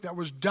work that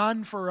was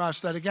done for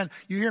us. That, again,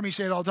 you hear me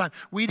say it all the time.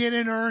 We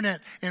didn't earn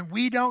it and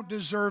we don't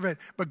deserve it,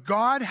 but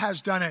God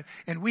has done it,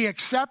 and we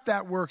accept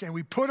that work and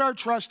we put our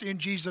trust in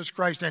Jesus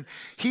Christ, and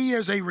he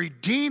is a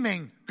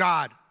redeeming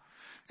God.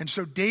 And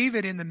so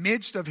David, in the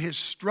midst of his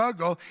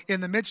struggle,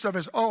 in the midst of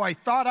his, I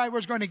thought I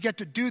was going to get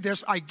to do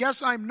this, I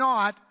guess I'm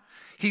not,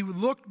 he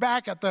looked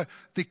back at the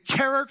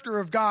character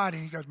of God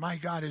and he goes, my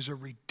God is a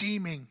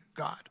redeeming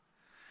God.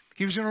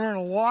 He was going to learn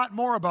a lot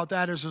more about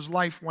that as his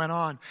life went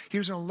on. He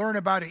was going to learn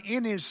about it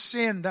in his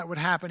sin that would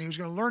happen. He was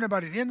going to learn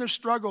about it in the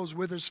struggles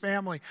with his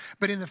family.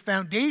 But in the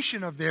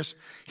foundation of this,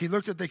 he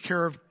looked at the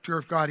character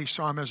of God. He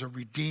saw him as a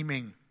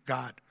redeeming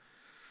God.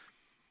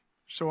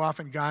 So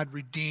often God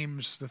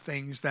redeems the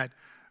things that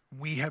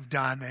we have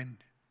done, and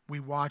we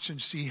watch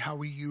and see how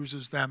he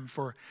uses them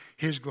for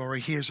his glory.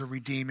 He is a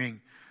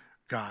redeeming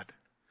God.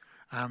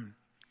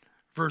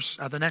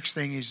 The next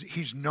thing is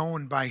he's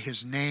known by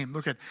his name.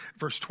 Look at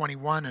verse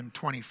 21 and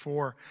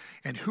 24.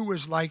 And who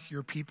is like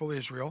your people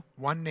Israel,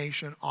 one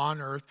nation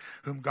on earth,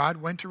 whom God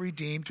went to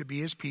redeem to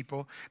be his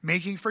people,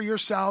 making for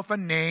yourself a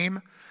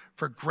name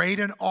for great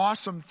and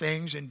awesome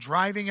things, and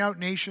driving out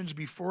nations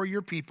before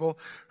your people,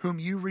 whom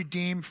you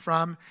redeemed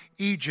from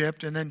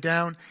Egypt. And then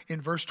down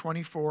in verse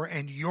 24,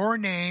 and your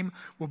name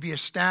will be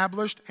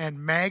established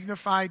and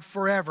magnified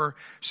forever,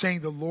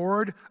 saying, the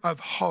Lord of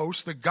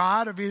hosts, the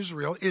God of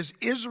Israel, is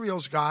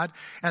Israel's God,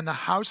 and the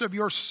house of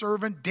your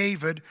servant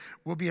David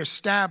will be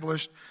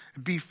established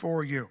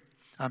before you.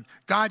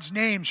 God's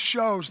name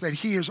shows that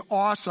he is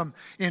awesome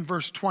in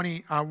verse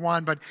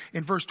 21, but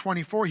in verse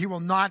 24, he will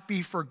not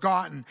be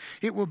forgotten.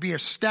 It will be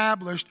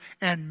established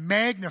and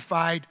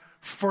magnified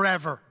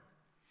forever.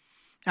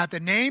 At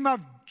the name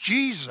of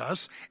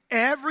Jesus,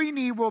 every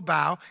knee will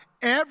bow,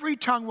 every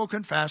tongue will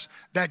confess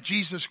that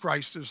Jesus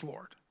Christ is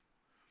Lord.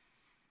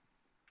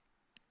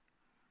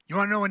 You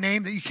want to know a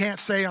name that you can't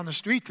say on the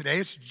street today?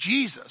 It's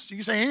Jesus. You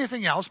can say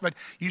anything else, but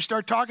you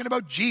start talking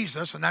about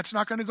Jesus, and that's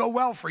not going to go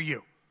well for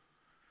you.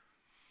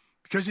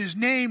 Because his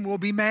name will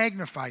be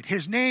magnified.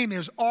 His name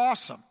is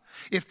awesome.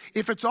 If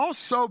it's all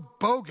so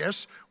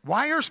bogus,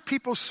 why are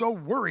people so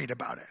worried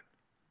about it?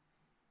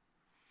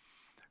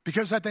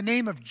 Because at the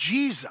name of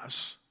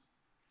Jesus,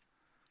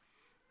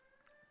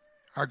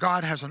 Our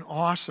God has an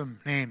awesome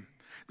name.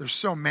 There's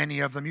so many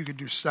of them. You could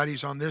do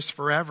studies on this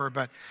forever,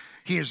 but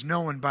he is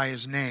known by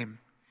his name.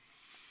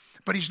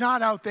 But he's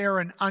not out there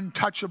and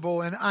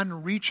untouchable and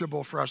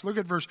unreachable for us. Look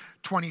at verse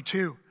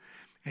 22.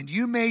 And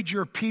you made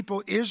your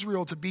people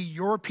Israel to be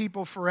your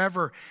people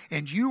forever.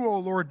 And you, O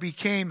Lord,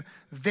 became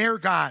their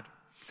God.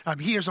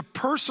 He is a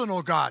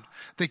personal God.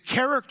 The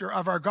character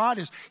of our God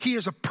is he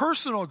is a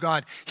personal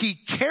God. He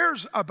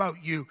cares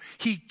about you.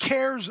 He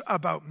cares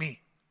about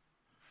me.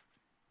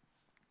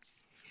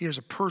 He is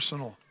a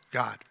personal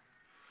God.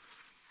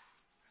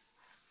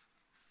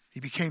 He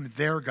became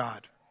their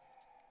God.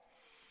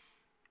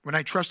 When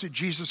I trusted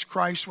Jesus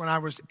Christ when I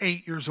was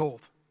 8 years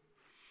old,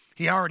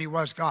 he already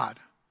was God,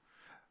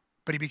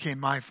 but he became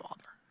my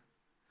Father.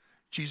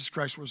 Jesus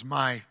Christ was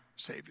my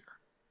Savior.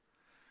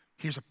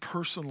 He is a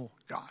personal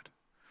God.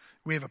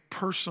 We have a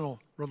personal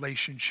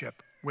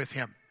relationship with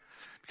him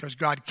because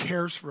God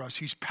cares for us.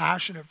 He's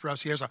passionate for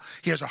us. He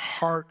has a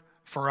heart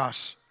for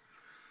us.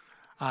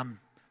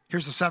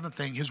 Here's the seventh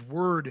thing. His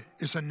word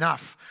is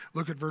enough.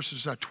 Look at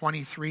verses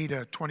 23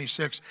 to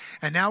 26.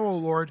 And now, O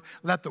Lord,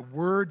 let the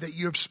word that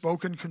you have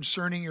spoken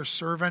concerning your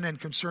servant and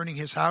concerning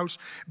his house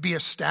be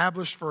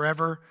established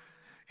forever,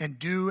 and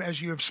do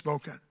as you have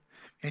spoken.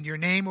 And your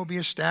name will be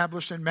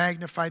established and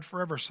magnified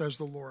forever, says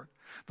the Lord.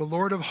 The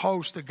Lord of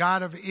hosts, the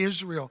God of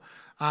Israel,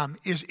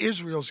 is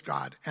Israel's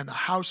God, and the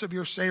house of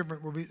your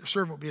servant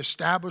will be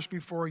established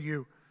before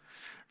you.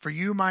 For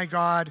you, my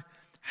God,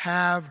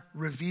 have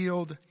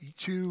revealed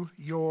to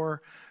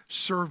your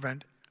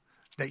servant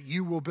that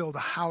you will build a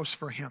house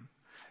for him.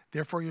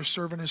 Therefore your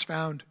servant has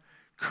found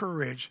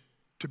courage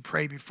to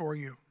pray before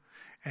you.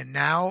 And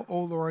now,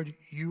 O Lord,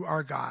 you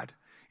are God,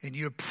 and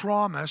you have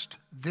promised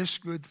this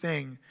good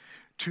thing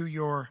to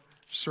your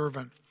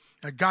servant.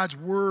 God's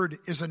word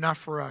is enough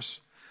for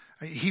us.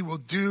 He will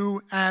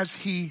do as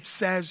he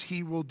says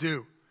he will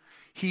do.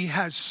 He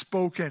has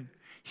spoken.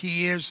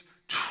 He is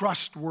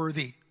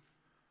trustworthy.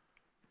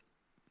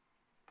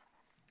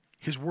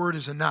 His word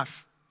is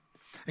enough.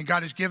 And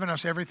God has given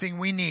us everything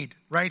we need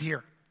right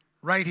here.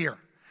 Right here.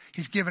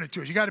 He's given it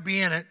to us. You got to be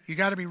in it. You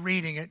got to be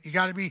reading it. You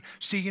got to be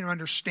seeking to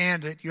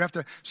understand it. You have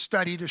to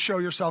study to show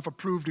yourself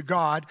approved to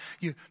God.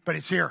 But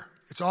it's here.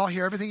 It's all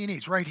here. Everything you need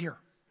is right here.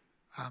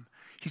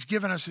 He's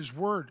given us his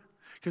word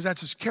because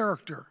that's his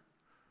character.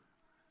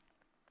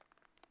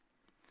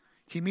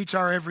 He meets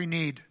our every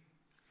need.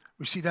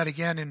 We see that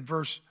again in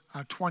verse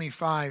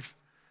 25.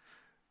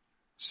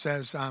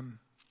 Says,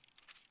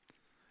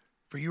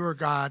 for you, O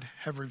God,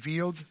 have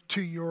revealed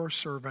to your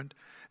servant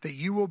that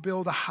you will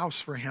build a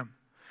house for him.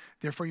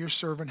 Therefore your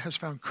servant has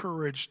found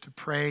courage to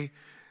pray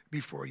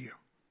before you.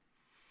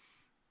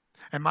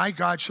 And my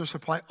God shall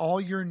supply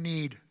all your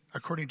need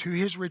according to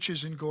his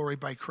riches in glory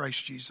by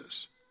Christ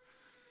Jesus.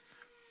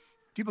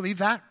 Do you believe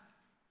that?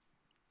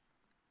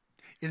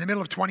 In the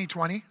middle of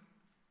 2020?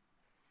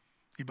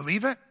 You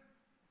believe it?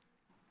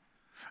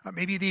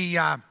 Maybe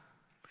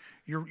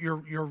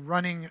you're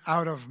running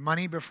out of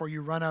money before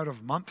you run out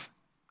of month.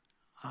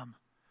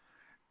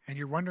 And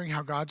you're wondering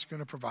how God's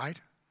going to provide?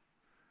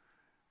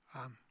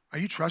 Are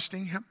you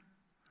trusting him?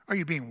 Are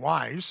you being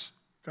wise?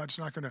 God's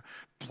not going to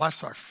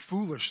bless our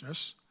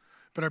foolishness,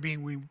 but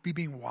we be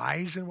being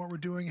wise in what we're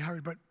doing?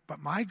 But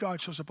my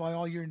God shall supply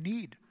all your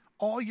need.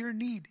 All your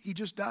need. He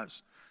just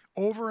does.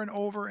 Over and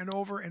over and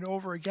over and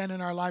over again in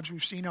our lives,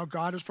 we've seen how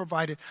God has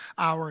provided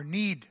our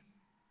need.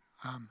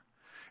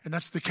 And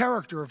that's the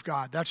character of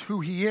God. That's who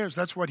he is.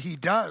 That's what he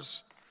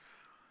does.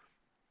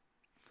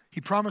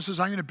 He promises,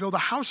 I'm going to build a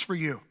house for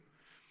you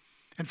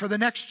and for the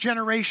next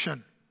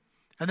generation.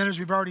 And then as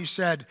we've already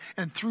said,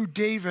 and through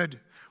David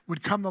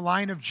would come the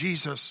line of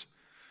Jesus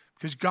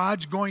because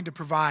God's going to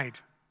provide.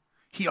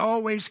 He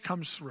always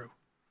comes through.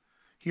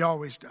 He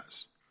always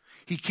does.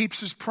 He keeps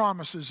his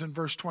promises in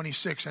verse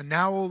 26. And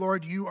now, O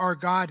Lord, you are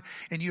God,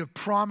 and you have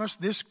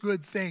promised this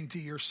good thing to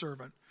your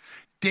servant.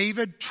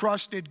 David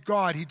trusted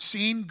God. He'd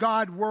seen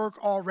God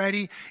work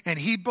already, and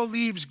he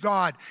believes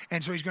God.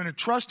 And so he's going to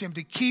trust him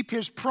to keep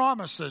his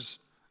promises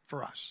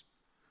for us.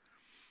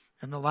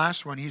 And the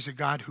last one, he's a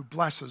God who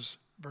blesses.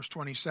 Verse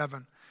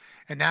 27.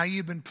 And now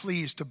you've been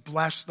pleased to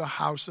bless the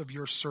house of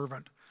your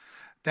servant,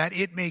 that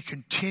it may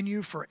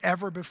continue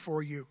forever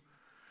before you.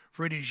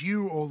 For it is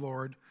you, O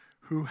Lord,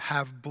 who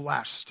have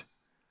blessed,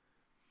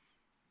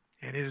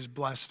 and it is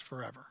blessed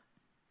forever.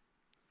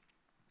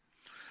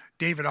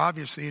 David,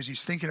 obviously, as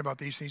he's thinking about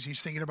these things,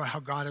 he's thinking about how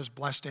God has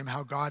blessed him,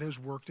 how God has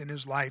worked in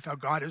his life, how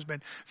God has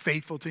been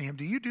faithful to him.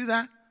 Do you do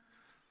that?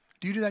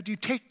 Do you do that? Do you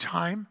take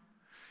time?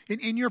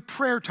 In your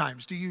prayer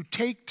times, do you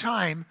take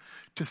time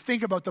to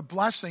think about the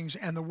blessings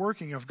and the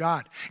working of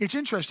God? It's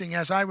interesting,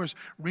 as I was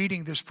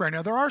reading this prayer,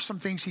 now there are some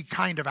things he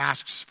kind of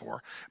asks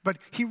for, but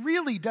he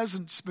really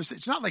doesn't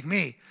it's not like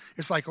me.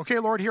 It's like, okay,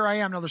 Lord, here I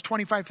am. Now there's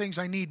 25 things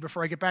I need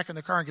before I get back in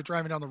the car and get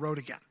driving down the road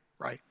again,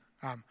 right?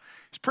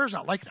 His prayer's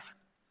not like that.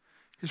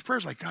 His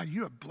prayer's like, God,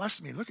 you have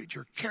blessed me. Look at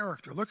your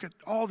character. Look at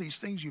all these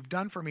things you've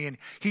done for me. And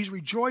he's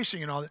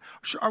rejoicing and all that.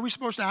 Are we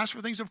supposed to ask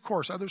for things? Of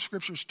course. Other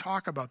scriptures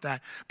talk about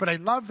that. But I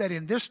love that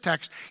in this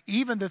text,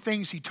 even the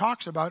things he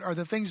talks about are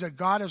the things that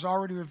God has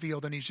already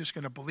revealed. And he's just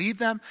going to believe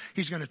them.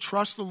 He's going to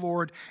trust the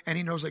Lord. And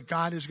he knows that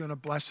God is going to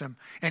bless him.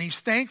 And he's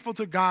thankful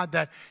to God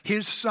that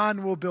his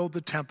son will build the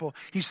temple.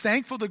 He's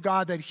thankful to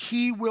God that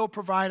he will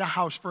provide a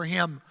house for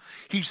him.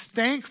 He's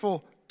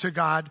thankful to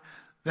God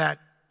that,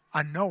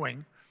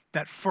 knowing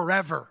that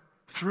forever,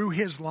 through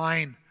his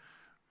line,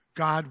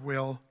 God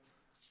will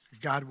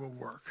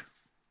work.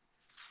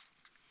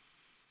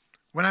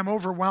 When I'm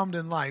overwhelmed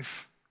in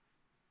life,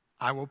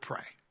 I will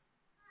pray.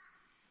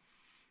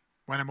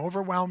 When I'm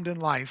overwhelmed in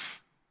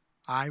life,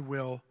 I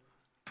will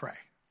pray.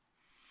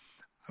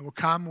 I will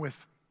come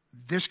with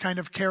this kind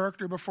of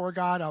character before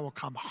God. I will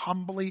come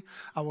humbly.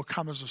 I will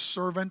come as a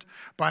servant.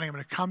 But I'm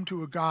going to come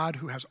to a God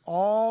who has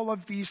all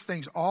of these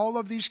things, all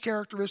of these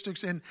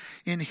characteristics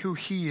in who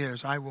he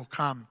is. I will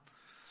come.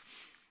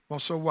 Well,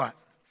 so what?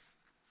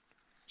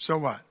 So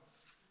what?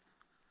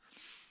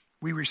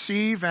 We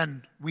receive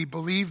and we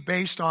believe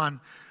based on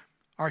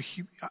our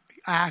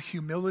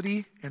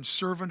humility and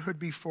servanthood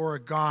before a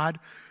God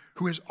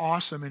who is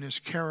awesome in his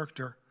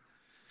character.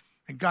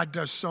 And God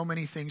does so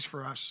many things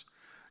for us.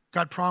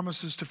 God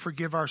promises to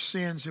forgive our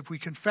sins. If we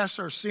confess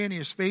our sin, he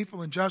is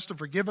faithful and just to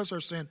forgive us our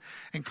sin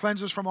and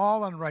cleanse us from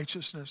all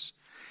unrighteousness.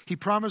 He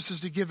promises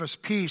to give us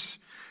peace.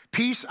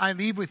 Peace I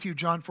leave with you,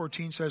 John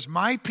 14 says.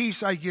 My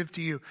peace I give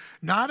to you.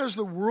 Not as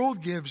the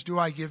world gives do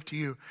I give to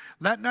you.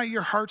 Let not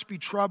your hearts be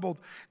troubled,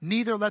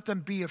 neither let them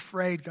be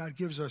afraid. God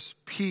gives us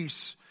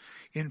peace.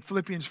 In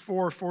Philippians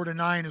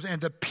 4:4-9,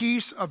 and the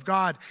peace of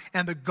God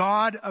and the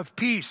God of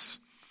peace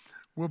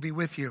will be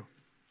with you.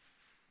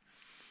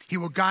 He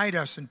will guide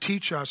us and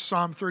teach us.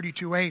 Psalm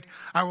 32:8,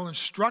 I will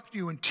instruct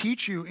you and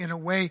teach you in a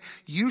way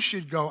you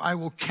should go. I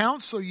will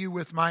counsel you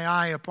with my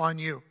eye upon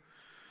you.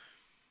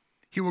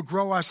 He will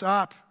grow us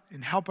up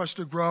and help us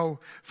to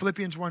grow.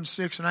 Philippians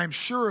 1:6, and I am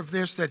sure of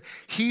this, that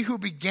he who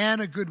began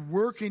a good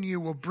work in you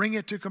will bring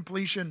it to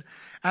completion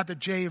at the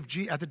day of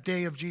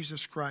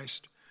Jesus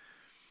Christ.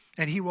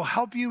 And he will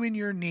help you in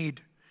your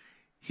need.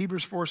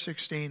 Hebrews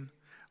 4:16,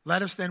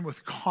 let us then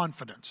with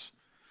confidence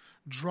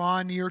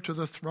draw near to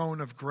the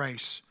throne of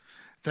grace,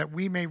 that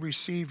we may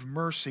receive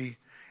mercy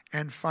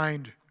and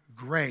find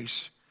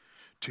grace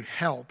to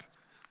help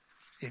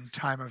in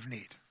time of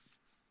need.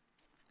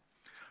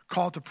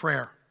 Call to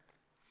prayer.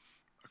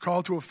 A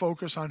call to a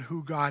focus on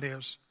who God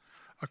is.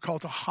 A call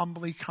to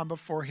humbly come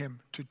before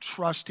him, to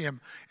trust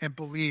him and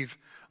believe.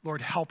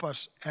 Lord, help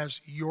us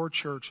as your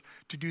church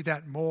to do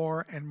that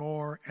more and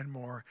more and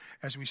more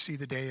as we see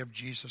the day of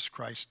Jesus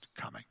Christ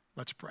coming.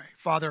 Let's pray.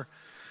 Father,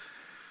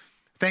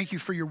 thank you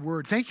for your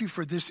word. Thank you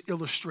for this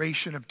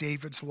illustration of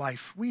David's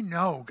life. We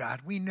know,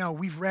 God,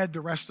 we've read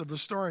the rest of the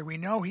story. We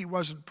know he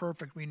wasn't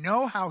perfect. We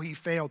know how he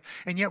failed.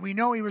 And yet we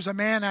know he was a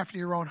man after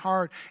your own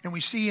heart. And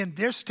we see in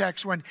this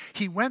text when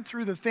he went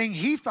through the thing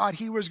he thought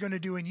he was going to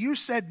do and you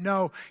said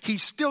no, he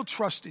still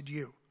trusted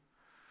you.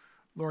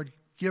 Lord,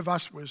 give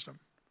us wisdom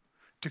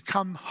to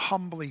come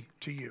humbly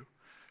to you,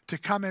 to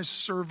come as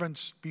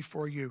servants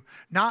before you.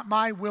 Not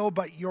my will,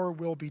 but your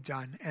will be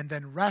done. And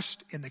then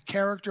rest in the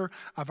character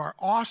of our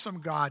awesome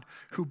God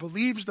who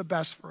believes the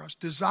best for us,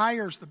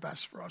 desires the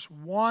best for us,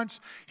 wants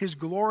his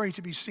glory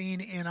to be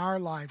seen in our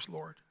lives,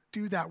 Lord.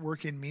 Do that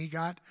work in me,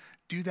 God.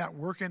 Do that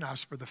work in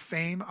us for the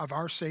fame of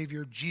our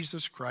Savior,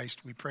 Jesus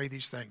Christ. We pray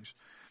these things.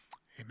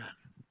 Amen.